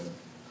there, and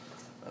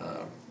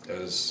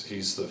as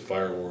he's the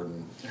fire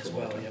warden As for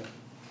well, Moortown. yeah.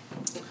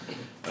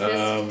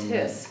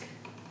 Tisk.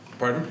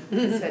 Pardon?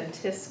 It said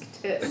tisk.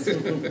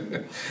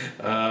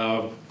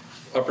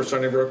 Upper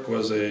Sunnybrook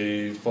was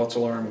a false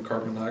alarm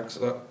carbon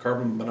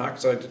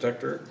monoxide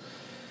detector.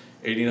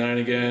 89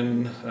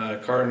 again,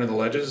 car into the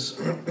ledges.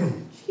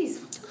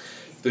 Jeez.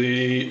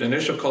 The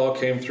initial call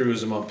came through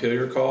as a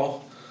Montpelier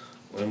call,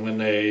 and when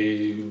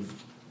they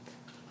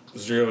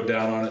zeroed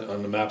down on it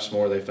on the maps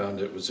more, they found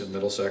it was in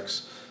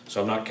Middlesex.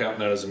 So I'm not counting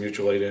that as a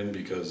mutual aid in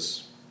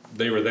because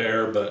they were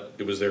there, but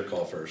it was their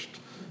call first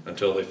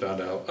until they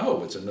found out,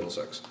 oh, it's in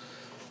Middlesex.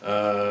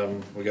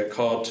 We got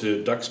called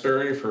to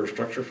Duxbury for a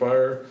structure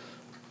fire.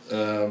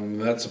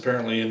 That's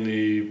apparently in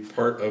the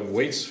part of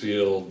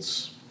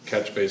Waitsfield's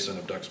catch basin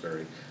of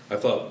Duxbury. I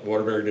thought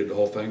Waterbury did the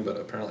whole thing, but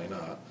apparently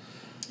not.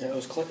 Yeah, it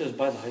was collected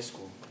by the high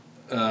school.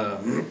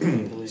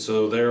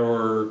 So there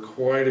were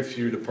quite a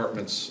few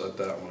departments at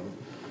that one.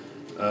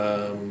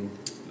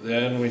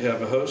 Then we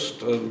have a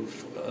host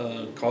of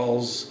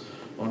calls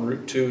on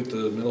Route 2 at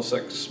the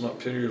Middlesex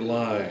Montpelier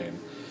line.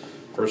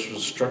 First was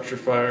a structure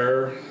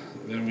fire.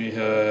 Then we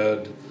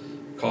had a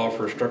call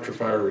for a structure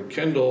fire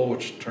rekindle,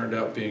 which turned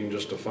out being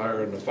just a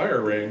fire in the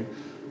fire ring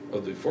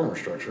of the former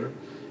structure.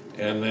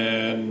 And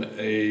then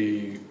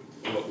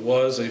what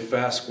was a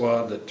fast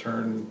squad that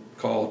turned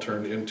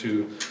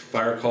into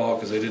fire call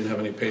because they didn't have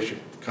any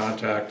patient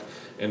contact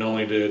and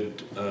only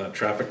did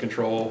traffic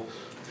control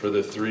for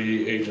the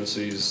 3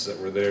 agencies that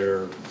were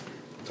there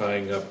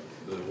tying up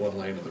the 1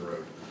 lane of the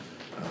road.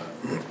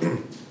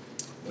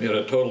 We had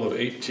a total of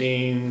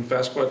 18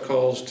 fast squad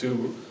calls,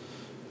 16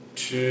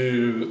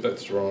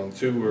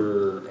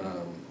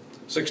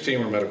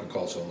 were medical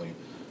calls only,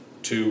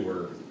 2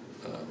 were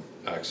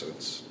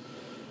accidents.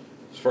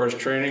 As far as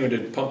training, we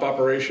did pump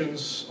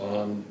operations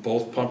on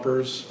both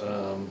pumpers.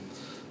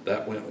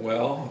 That went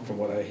well, from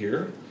what I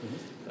hear.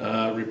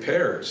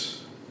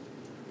 Repairs,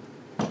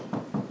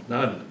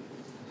 none.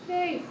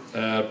 Yay.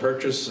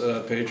 Purchase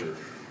a pager.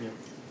 Yep.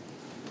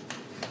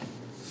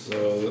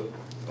 So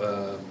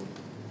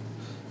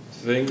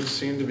things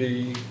seem to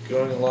be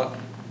going a lot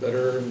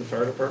better in the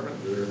fire department.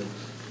 There are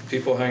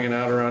people hanging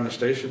out around the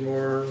station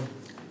more.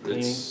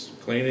 It's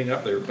cleaning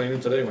up. They were cleaning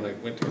today when I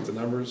went to get the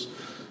numbers.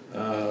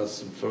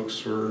 Some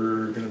folks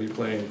were going to be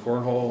playing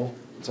cornhole.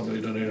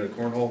 Somebody donated a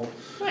cornhole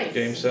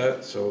game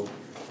set. So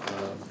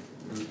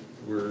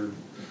we're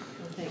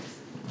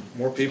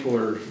more people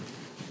are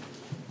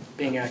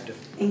Being active.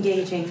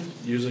 Engaging.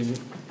 using.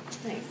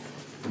 Nice.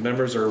 The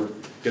members are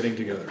getting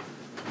together.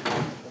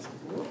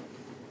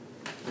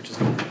 Which is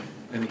good.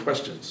 Any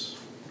questions?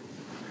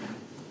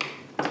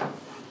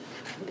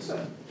 What's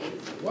that?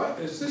 What,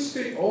 is this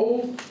the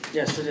old?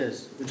 Yes, it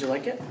is. Would you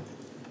like it?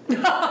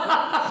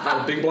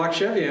 Got a big black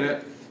Chevy in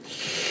it.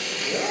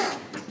 Yeah.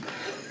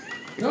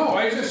 No,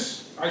 I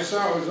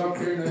saw it was up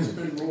here and it's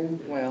been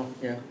moved. Well,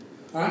 yeah.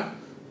 Huh?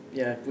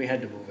 Yeah, we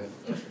had to move it.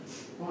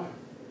 Why?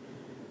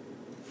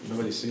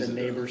 Nobody sees The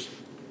it. neighbors.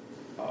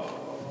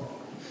 Oh.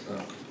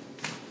 Oh.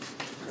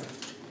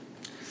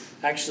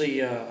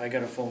 Actually, I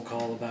got a phone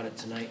call about it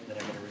tonight that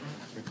I gotta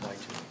reply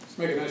to. Let's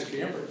make a nice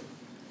camper.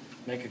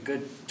 Make a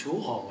good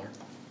tool hauler.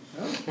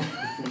 Yeah.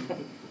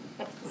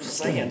 Just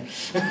saying.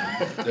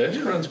 The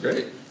engine runs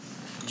great.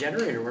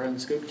 Generator, we're on the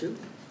scope too.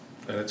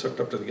 And it's hooked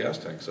up to the gas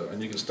tank, so,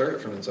 and you can start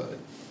it from inside.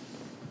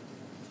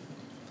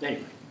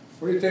 Anyway,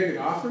 What are you taking,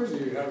 offers, or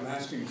you have an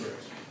asking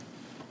price?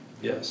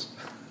 Yes.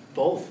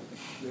 both.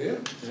 Yeah?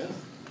 Yeah.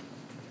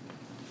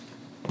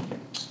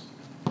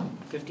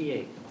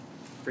 58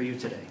 for you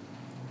today.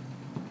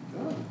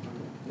 No,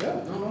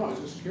 yeah, no, I was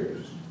just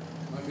curious.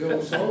 Might be able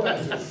to sell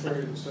that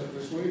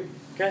this week.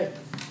 Okay.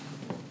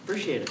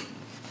 Appreciate it.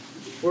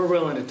 We're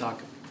willing to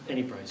talk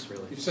any price,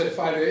 really. You said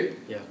 5.8?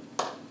 Yeah.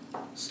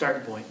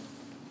 Starting point.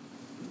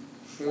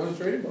 We on the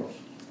trading post.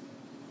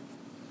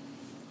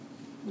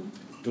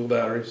 Dual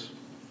batteries.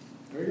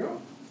 There you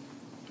go.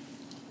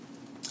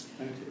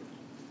 Thank you.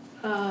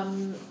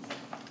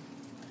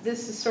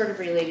 This is sort of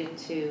related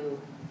to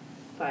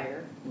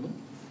fire.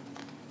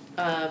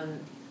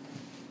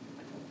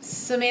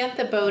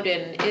 Samantha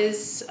Bowden,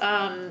 is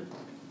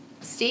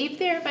Steve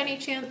there by any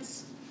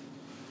chance?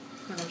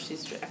 I don't know if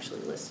she's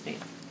actually listening.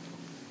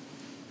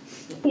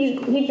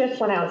 He just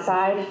went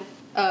outside.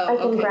 Oh, I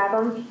can okay.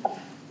 grab him.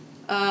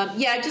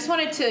 Yeah, I just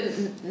wanted to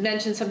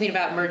mention something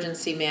about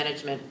emergency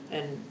management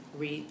and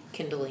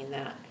rekindling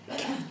that.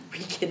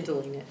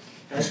 Rekindling it.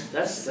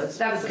 That's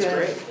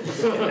good.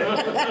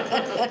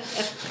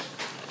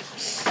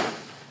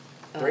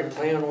 Great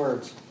play on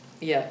words.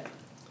 Yeah.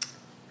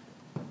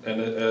 And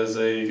as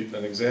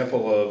an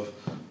example of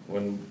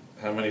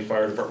how many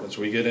fire departments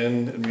we get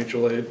in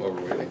mutual aid while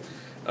we're waiting.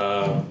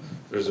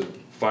 There's a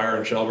fire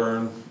in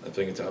Shelburne, I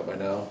think it's out by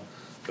now,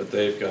 but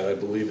they've got, I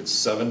believe it's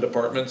 7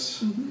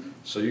 departments.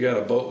 So you got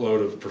a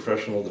boatload of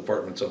professional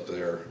departments up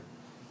there.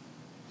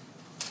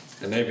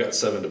 And they've got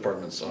 7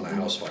 departments on a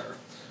house fire.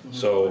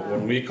 So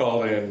when we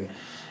call in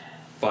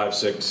 5,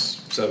 6,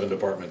 7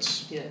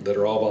 departments that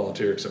are all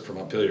volunteer except for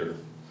Montpelier,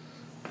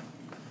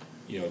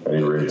 you know.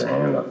 You raise your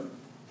hand up.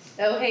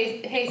 Oh,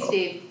 hey,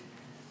 Steve.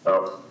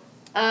 Oh,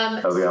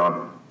 how's it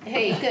going?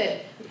 Hey,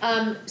 good.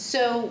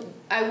 So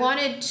I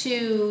wanted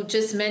to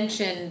just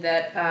mention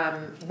that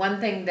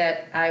one thing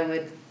that I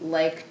would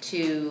like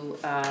to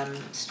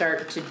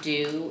start to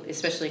do,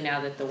 especially now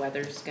that the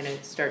weather's going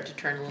to start to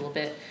turn a little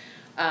bit,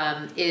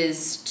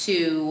 is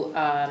to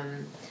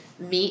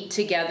meet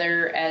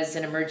together as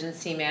an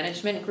emergency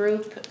management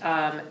group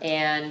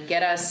and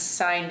get us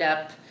signed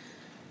up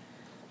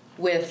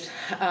with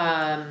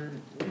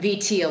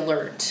VT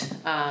Alert.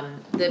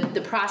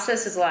 The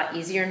process is a lot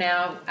easier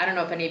now. I don't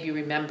know if any of you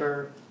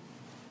remember.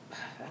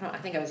 I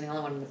think I was the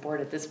only one on the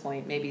board at this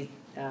point. Maybe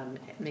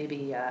whatever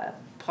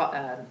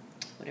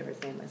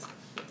his name was,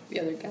 the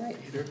other guy.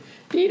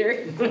 Peter.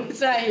 It's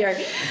not here.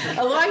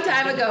 A long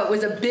time ago, it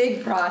was a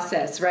big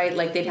process, right?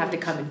 Like they'd have to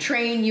come and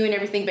train you and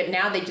everything, but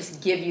now they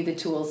just give you the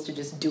tools to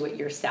just do it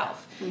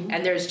yourself.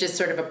 And there's just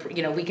sort of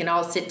we can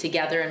all sit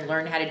together and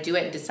learn how to do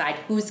it and decide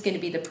who's going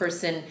to be the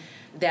person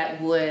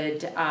that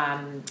would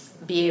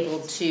be able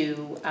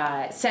to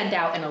send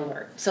out an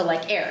alert. So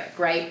like Eric,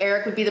 right?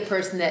 Eric would be the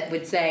person that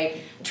would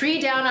say,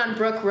 tree down on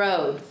Brook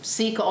Road,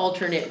 seek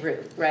alternate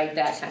route, right?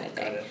 That kind of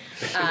thing.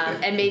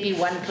 And maybe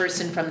one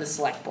person from the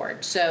select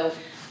board. So,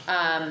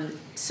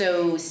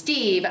 so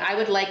Steve, I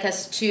would like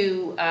us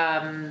to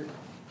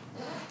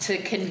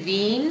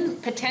convene,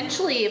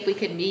 potentially if we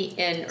could meet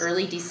in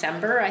early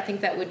December. I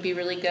think that would be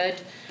really good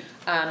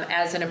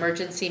as an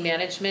emergency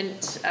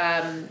management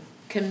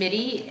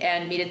committee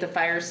and meet at the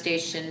fire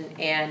station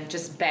and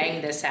just bang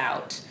this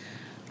out.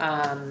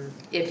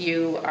 If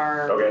you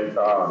are, Okay,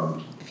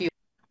 if you,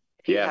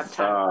 Yes,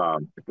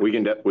 we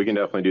can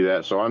definitely do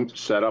that. So I'm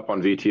set up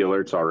on VT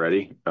alerts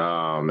already,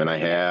 and I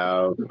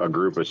have a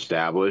group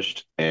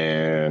established.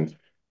 And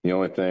the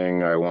only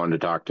thing I wanted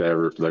to talk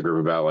to the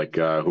group about, like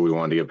who we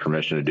wanted to give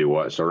permission to do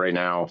what. So right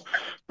now,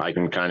 I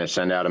can kind of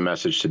send out a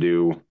message to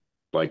do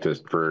like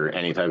this for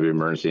any type of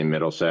emergency in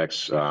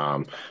Middlesex.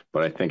 But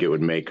I think it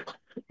would make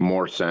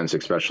more sense,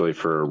 especially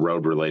for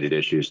road related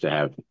issues, to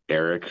have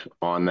Eric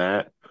on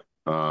that.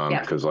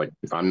 Because like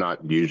I'm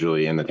not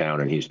usually in the town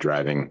and he's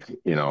driving,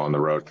 on the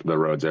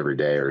roads every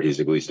day, or he's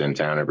at least in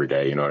town every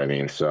day. You know what I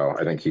mean? So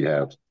I think he'd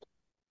have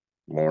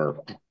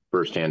more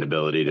firsthand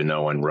ability to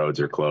know when roads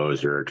are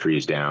closed or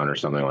trees down or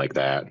something like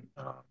that.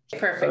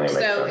 Perfect.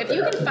 So if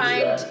you can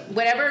find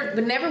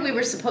whenever we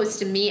were supposed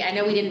to meet, I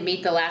know we didn't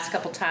meet the last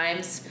couple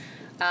times,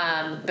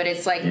 but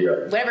it's like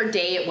whatever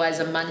day it was,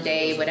 a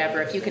Monday,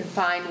 whatever. If you can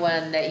find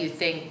one that you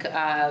think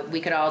we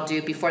could all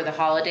do before the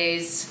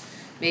holidays,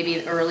 maybe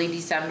in early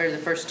December, the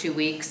first 2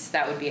 weeks,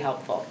 that would be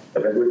helpful.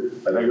 I think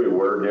we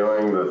were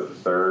doing the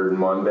third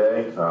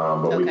Monday,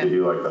 but we could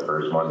do like the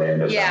first Monday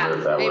in December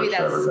if that works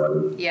for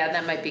everybody. Yeah,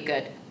 that might be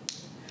good.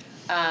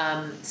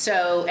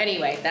 So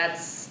anyway,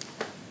 that's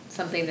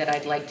something that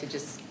I'd like to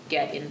just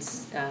get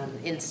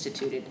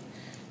instituted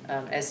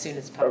as soon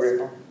as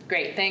possible. Okay.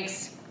 Great,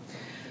 thanks.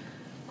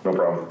 No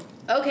problem.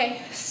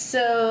 Okay,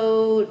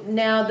 so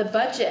now the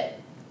budget.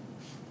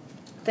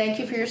 Thank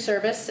you for your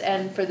service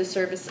and for the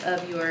service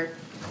of your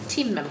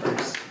team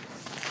members.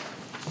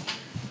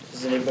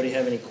 Does anybody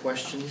have any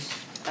questions?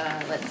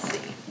 Let's see.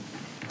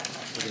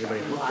 Does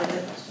anybody look at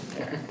it?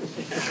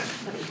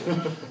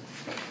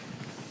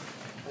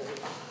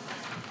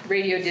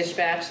 Radio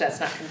dispatch, that's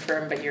not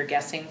confirmed, but you're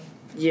guessing?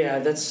 Yeah,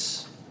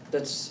 that's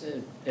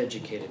an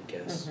educated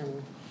guess.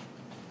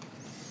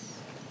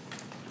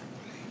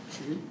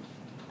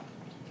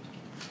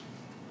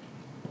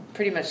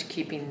 Pretty much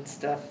keeping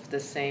stuff the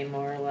same,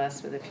 more or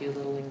less, with a few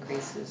little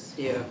increases.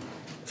 Yeah,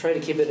 try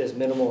to keep it as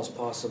minimal as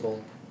possible.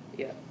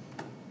 Yeah.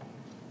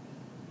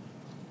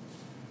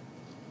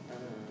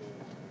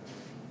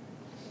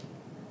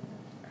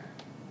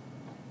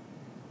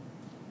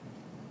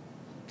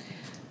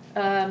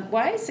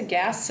 Why is the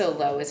gas so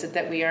low? Is it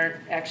that we aren't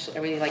actually,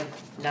 are we like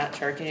not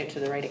charging it to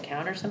the right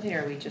account or something,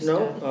 or are we just?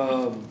 No,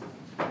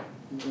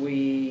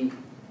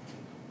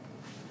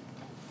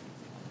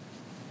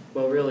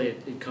 well, really,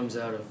 it comes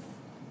out of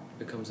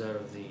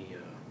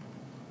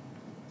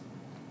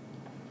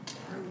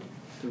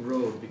the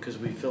road, because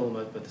we fill them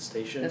up at the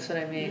station. That's what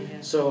I mean.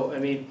 Yeah. So I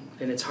mean,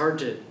 and it's hard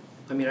to.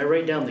 I mean, I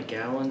write down the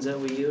gallons that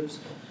we use,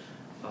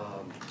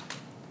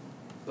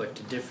 but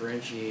to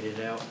differentiate it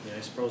out, I mean, I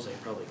suppose I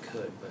probably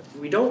could, but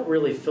we don't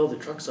really fill the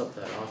trucks up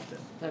that often.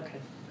 Okay.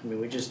 I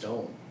mean, we just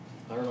don't.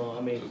 I don't know.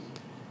 I mean,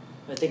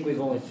 I think we've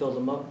only filled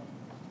them up.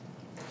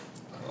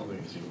 I don't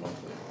think it's even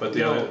monthly. But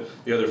the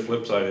other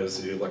flip side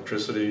is the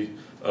electricity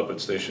up at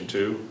Station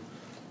 2,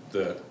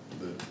 that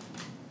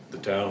the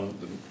town,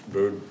 the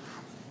road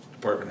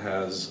department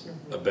has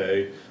a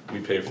bay. We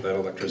pay for that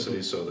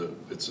electricity, so that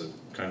it's a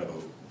kind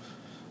of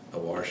a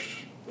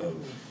wash of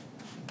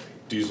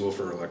diesel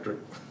for electric.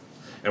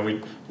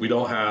 And we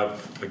don't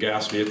have a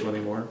gas vehicle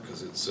anymore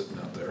because it's sitting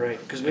out there. Right,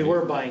 because we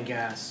were buying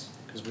gas,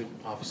 because we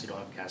obviously don't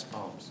have gas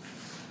pumps,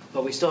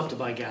 but we still have to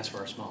buy gas for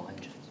our small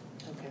engines.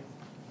 Okay.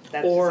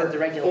 That's the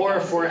regular or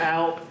gas if we're station.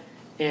 out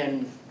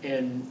and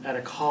at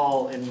a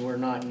call and we're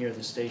not near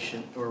the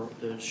station or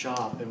the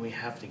shop and we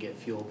have to get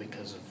fuel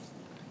because of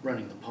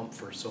running the pump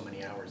for so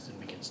many hours, then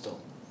we can still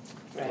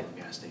go to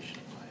the gas station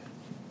and buy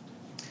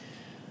it.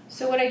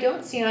 So what I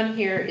don't see on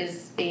here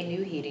is a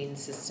new heating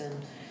system.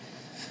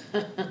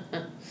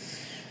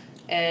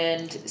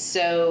 And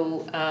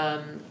so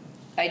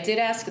I did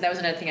ask, that was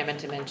another thing I meant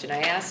to mention, I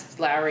asked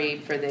Lowry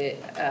for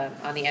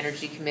on the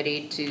energy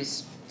committee to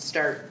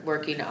start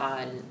working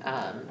on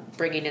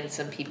bringing in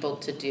some people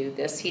to do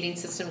this heating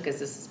system, because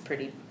this is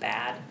pretty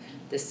bad,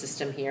 this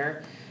system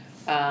here.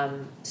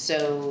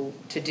 So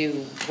to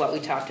do what we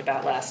talked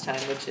about last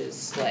time, which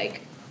is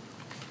like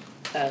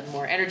a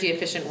more energy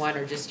efficient one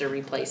or just a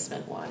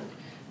replacement one,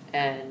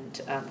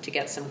 and to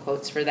get some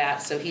quotes for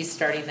that. So he's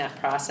starting that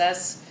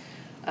process.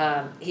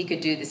 He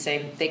could do the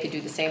same. They could do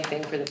the same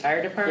thing for the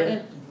fire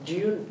department.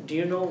 Yeah. Do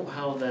you know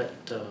how that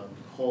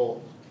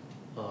whole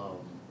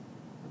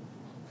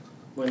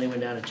when they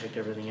went down and checked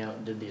everything out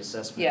and did the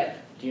assessment? Yeah.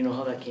 Do you know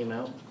how that came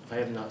out? I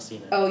have not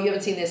seen it. Oh, you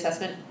haven't seen the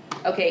assessment?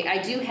 Okay,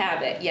 I do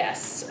have it.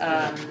 Yes,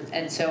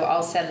 and so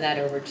I'll send that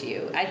over to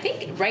you. I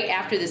think right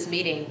after this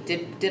meeting,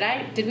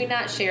 did we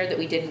not share that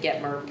we didn't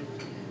get MERP?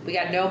 We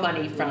got no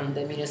money from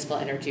the Municipal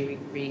Energy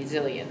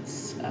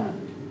Resilience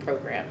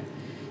program.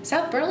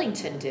 South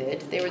Burlington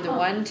did. They were the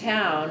one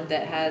town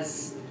that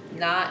has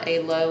not a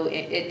low,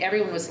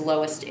 everyone was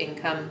lowest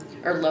income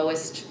or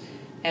lowest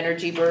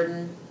energy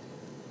burden,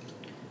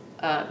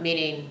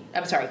 meaning,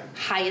 I'm sorry,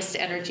 highest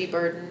energy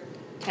burden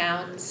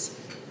towns.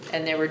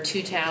 And there were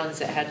 2 towns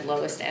that had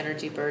lowest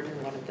energy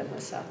burden. One of them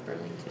was South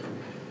Burlington.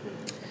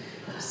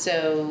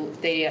 So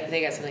they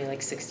got something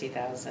like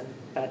 60,000,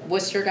 but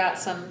Worcester got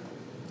some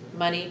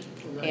money,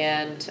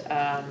 and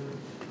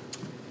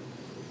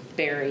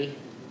Barry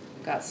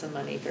got some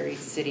money, Barry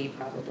City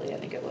probably, I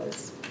think it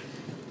was,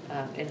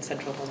 in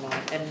central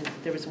Vermont. And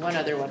there was one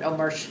other one,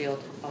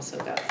 Marshfield also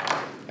got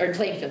some, or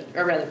Plainfield,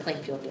 or rather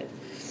Plainfield did.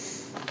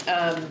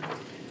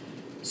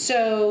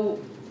 So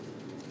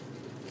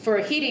for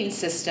a heating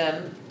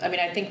system, I mean,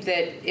 I think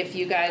that if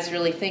you guys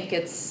really think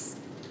it's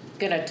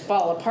gonna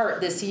fall apart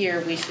this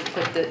year, we should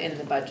put in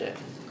the budget.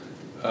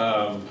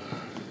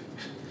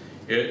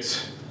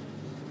 It's,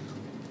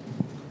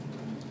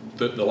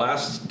 the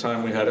last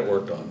time we had it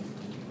worked on,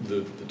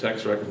 the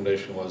tech's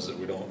recommendation was that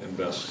we don't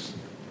invest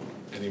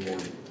any more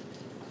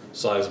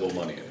sizable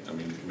money in it. I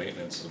mean,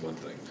 maintenance is one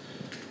thing.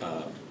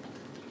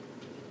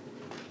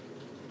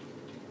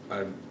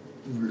 I'm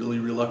really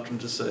reluctant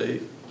to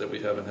say that we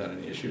haven't had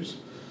any issues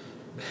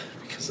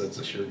because that's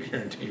a sure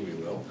guarantee we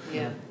will.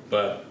 Yeah.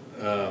 But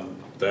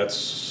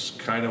that's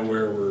kind of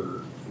where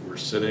we're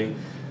sitting.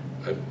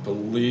 I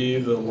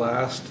believe the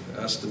last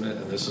estimate,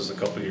 and this is a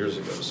couple of years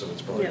ago, so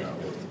it's probably not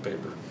worth the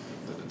paper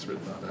that it's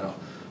written on now,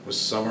 was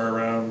somewhere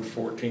around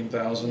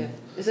 14,000. Yeah.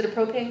 Is it a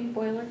propane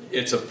boiler?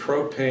 It's a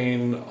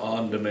propane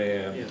on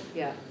demand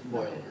Yeah.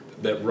 Boiler.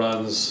 that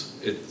runs.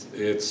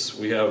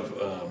 We have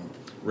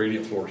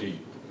radiant floor heat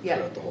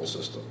throughout the whole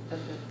system.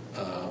 Okay.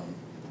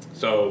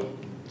 So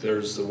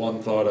there's the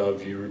one thought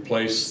of you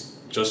replace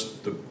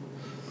just the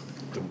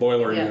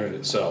boiler unit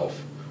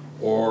itself,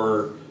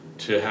 or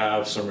to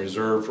have some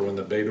reserve for when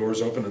the bay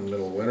doors open in the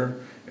middle of winter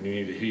and you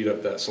need to heat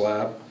up that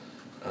slab,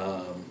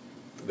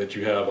 that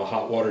you have a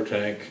hot water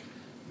tank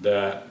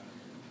that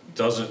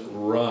doesn't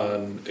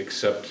run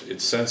except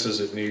it senses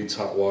it needs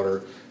hot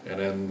water, and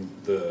then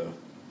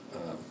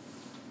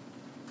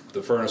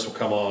the furnace will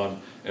come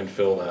on and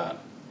fill that,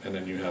 and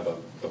then you have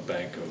a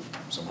bank of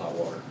some hot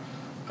water.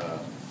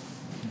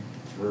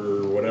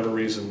 For whatever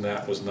reason,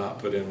 that was not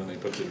put in when they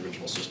put the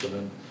original system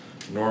in.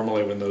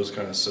 Normally when those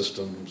kind of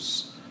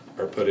systems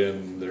are put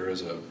in, there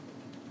is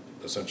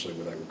essentially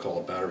what I would call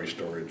a battery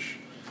storage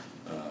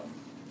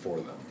for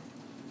them.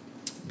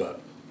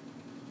 But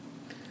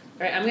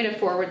All right, I'm gonna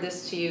forward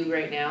this to you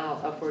right now.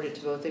 I'll forward it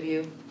to both of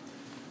you.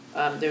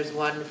 There's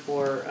one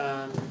for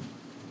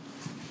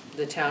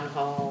the town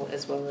hall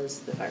as well as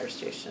the fire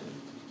station.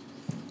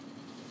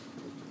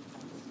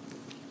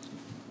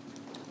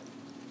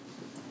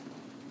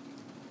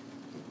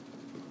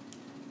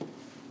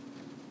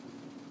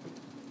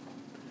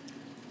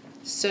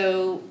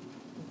 So,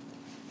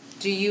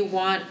 do you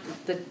want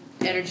the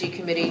energy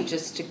committee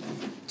just to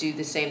do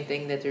the same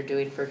thing that they're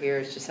doing for here,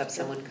 is just have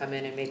someone come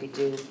in and maybe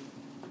do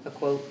a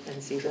quote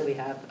and see what we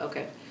have?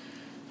 Okay.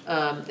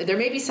 There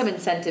may be some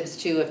incentives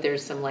too if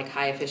there's some like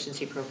high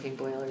efficiency propane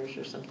boilers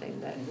or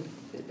something that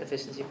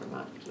Efficiency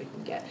Vermont we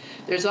can get.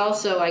 There's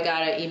also, I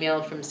got an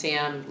email from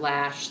Sam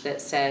Lash that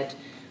said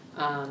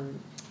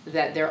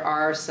that there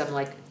are some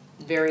like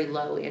very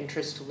low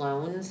interest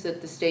loans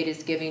that the state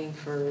is giving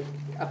for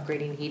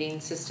upgrading heating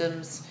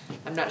systems.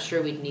 I'm not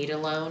sure we'd need a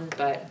loan,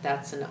 but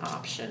that's an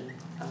option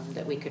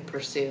that we could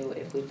pursue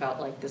if we felt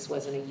like this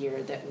wasn't a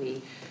year that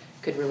we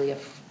could really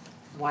have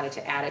wanted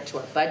to add it to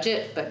our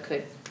budget, but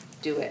could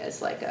do it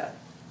as like a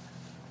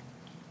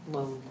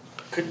loan.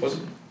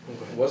 Wasn't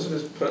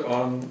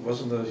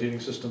the heating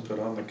system put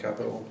on the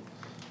capital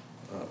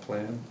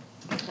plan?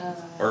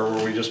 Or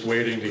were we just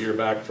waiting to hear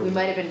back from we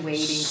might have been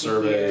waiting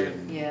survey to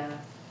hear. Yeah.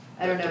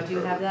 I don't know, do you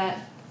have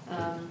that,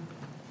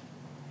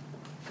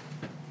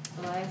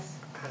 Elias?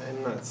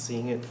 I'm not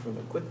seeing it from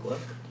a quick look.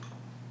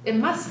 It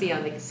must be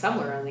on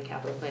somewhere on the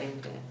capital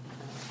planning bit.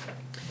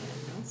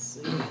 Let's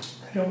see.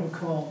 I don't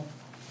recall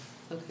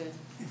Okay.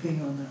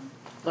 anything on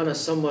that. On a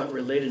somewhat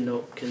related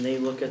note, can they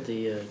look at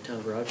the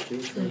town garage too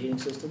for the heating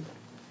system?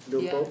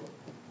 Do a quote?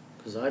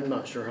 Cause I'm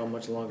not sure how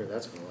much longer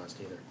that's gonna last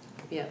either.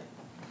 Yeah.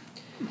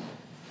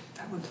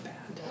 That one's bad.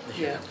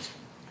 Yeah.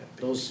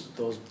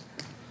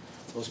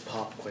 Those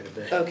pop quite a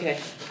bit. Okay.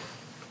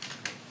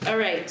 All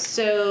right,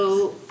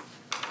 so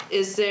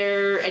is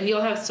there, and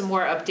you'll have some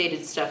more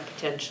updated stuff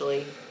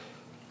potentially,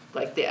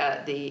 like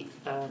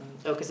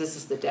cause this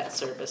is the debt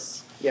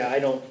service. Yeah, I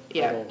don't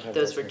have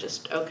Those were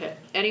just, okay.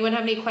 Anyone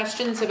have any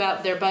questions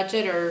about their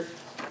budget or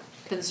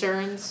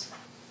concerns?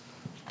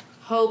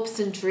 Hopes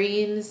and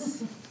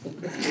dreams?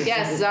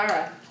 Yes,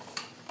 Zara.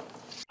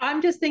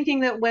 I'm just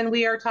thinking that when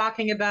we are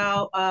talking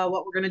about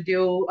what we're going to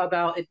do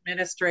about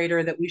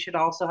administrator, that we should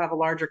also have a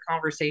larger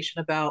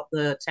conversation about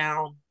the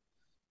town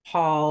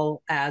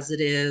hall as it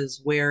is,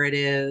 where it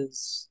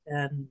is,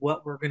 and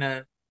what we're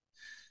gonna,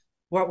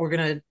 how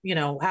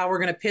we're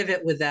gonna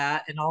pivot with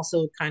that, and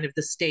also kind of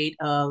the state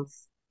of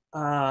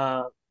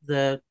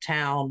the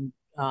town,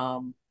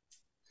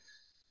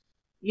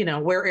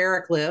 where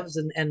Eric lives,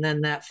 and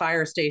then that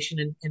fire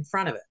station in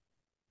front of it.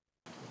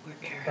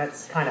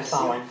 That's kind of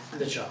falling.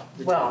 The shop,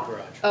 the Well, town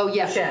garage. Oh,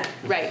 yeah, Shed.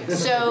 right.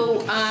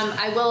 So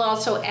I will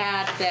also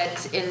add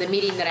that in the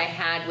meeting that I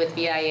had with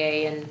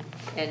VIA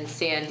and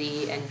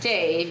Sandy and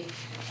Dave,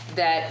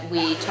 that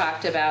we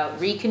talked about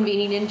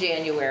reconvening in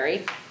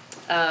January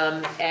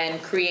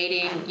and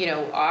creating,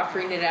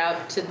 offering it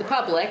out to the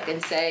public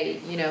and say,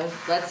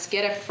 let's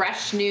get a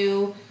fresh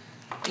new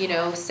you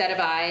know, set of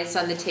eyes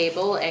on the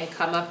table and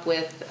come up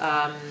with,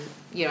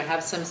 you know,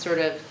 have some sort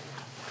of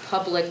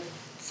public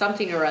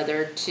something or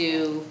other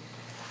to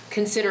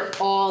consider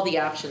all the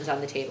options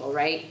on the table,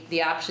 right?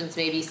 The options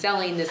may be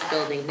selling this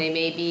building. They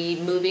may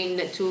be moving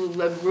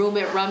to a room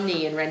at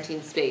Rumney and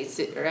renting space,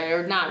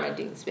 or not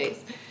renting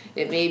space.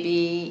 It may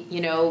be,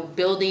 you know,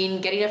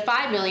 getting a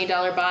 $5 million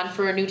bond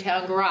for a new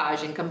town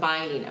garage and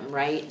combining them,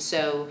 right?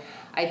 So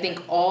I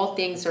think all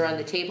things are on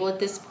the table at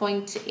this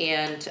point,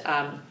 and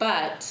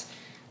but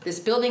this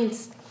building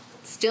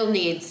still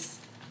needs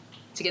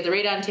to get the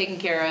radon taken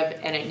care of,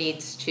 and it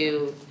needs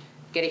to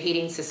get a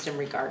heating system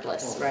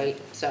regardless, right?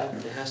 So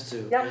It has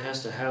to, Yep. it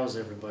has to house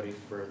everybody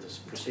for the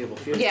foreseeable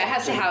future. yeah, it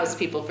has to So you house can-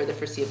 people for the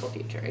foreseeable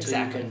future,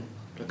 exactly. So you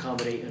can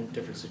accommodate in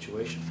different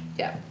situations.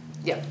 Yeah,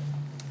 yeah.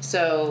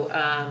 So,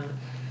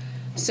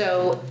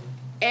 so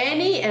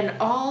any and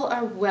all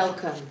are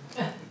welcome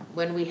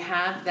when we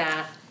have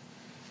that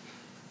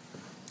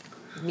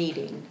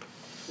meeting.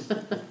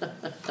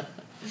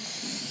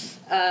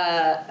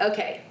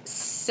 Okay,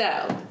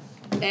 so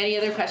any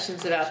other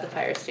questions about the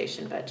fire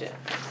station budget?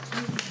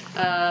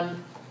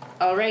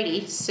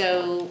 Alrighty,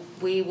 so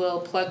we will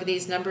plug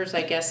these numbers,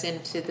 I guess,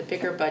 into the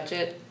bigger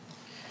budget.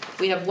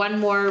 We have one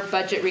more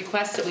budget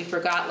request that we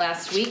forgot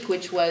last week,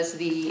 which was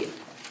the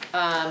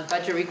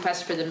budget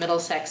request for the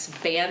Middlesex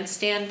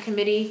Bandstand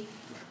Committee.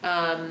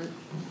 And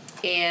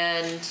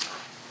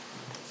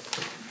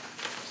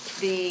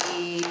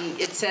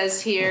it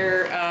says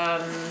here,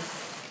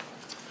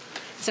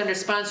 it's under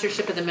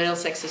sponsorship of the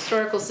Middlesex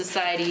Historical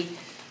Society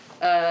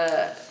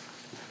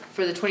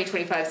for the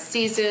 2025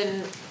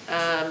 season.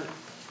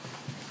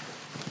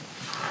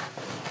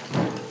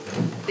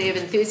 They have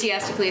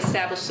enthusiastically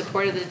established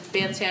support of the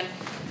bandstand.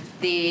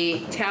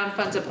 The town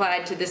funds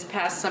applied to this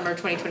past summer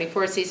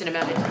 2024 season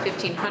amounted to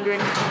 $1,500.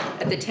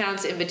 At the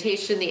town's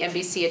invitation, the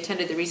MBC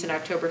attended the recent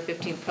October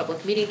 15th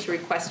public meeting to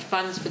request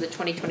funds for the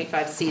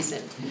 2025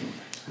 season.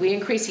 We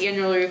increased the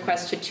annual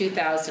request to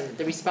 $2,000.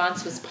 The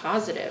response was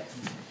positive.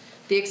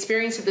 The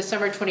experience of the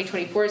summer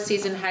 2024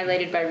 season,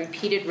 highlighted by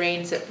repeated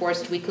rains that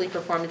forced weekly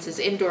performances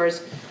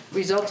indoors,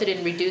 resulted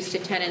in reduced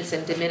attendance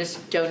and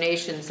diminished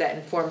donations that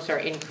informs our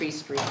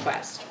increased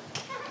request.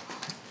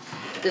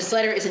 This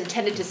letter is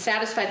intended to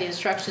satisfy the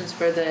instructions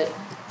for the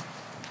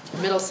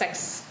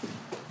Middlesex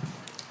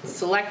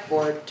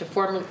Selectboard to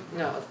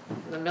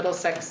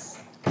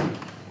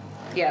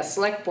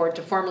Selectboard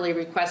to formally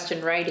request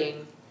in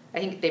writing, I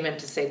think they meant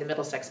to say the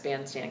Middlesex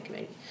Bandstand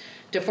Committee,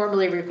 to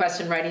formally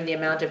request in writing the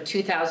amount of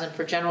 $2,000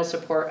 for general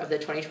support of the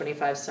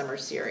 2025 summer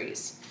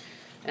series.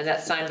 And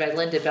that's signed by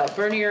Linda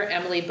Bell-Bernier,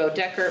 Emily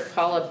Bodecker,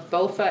 Paula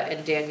Bofa,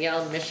 and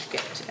Danielle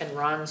Mishkit, and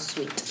Ron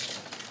Sweet.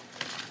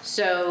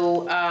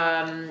 So,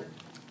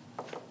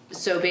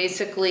 so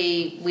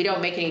basically, we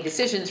don't make any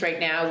decisions right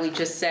now. We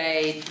just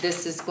say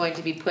this is going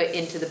to be put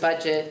into the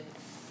budget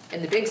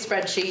in the big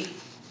spreadsheet.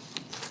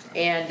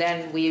 And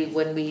then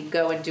when we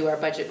go and do our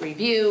budget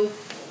review,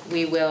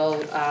 we will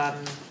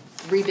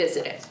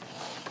revisit it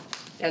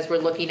as we're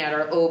looking at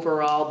our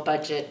overall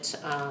budget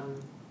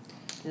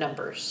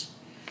numbers.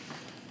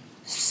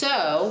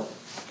 So,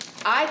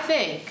 I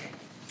think,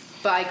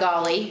 by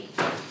golly,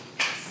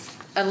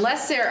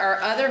 unless there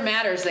are other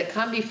matters that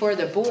come before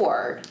the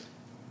board,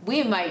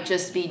 we might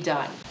just be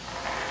done.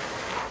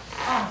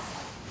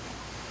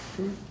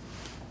 Awesome.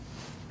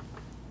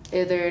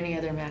 Are there any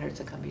other matters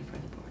that come before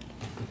the board?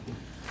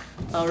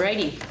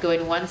 Alrighty,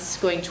 going once,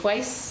 going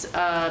twice.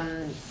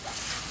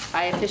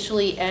 I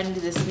officially end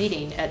this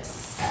meeting at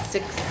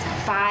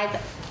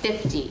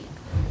 5:50.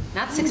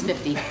 Not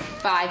 6:50,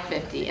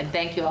 5:50, and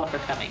thank you all for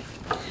coming.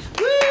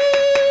 Woo!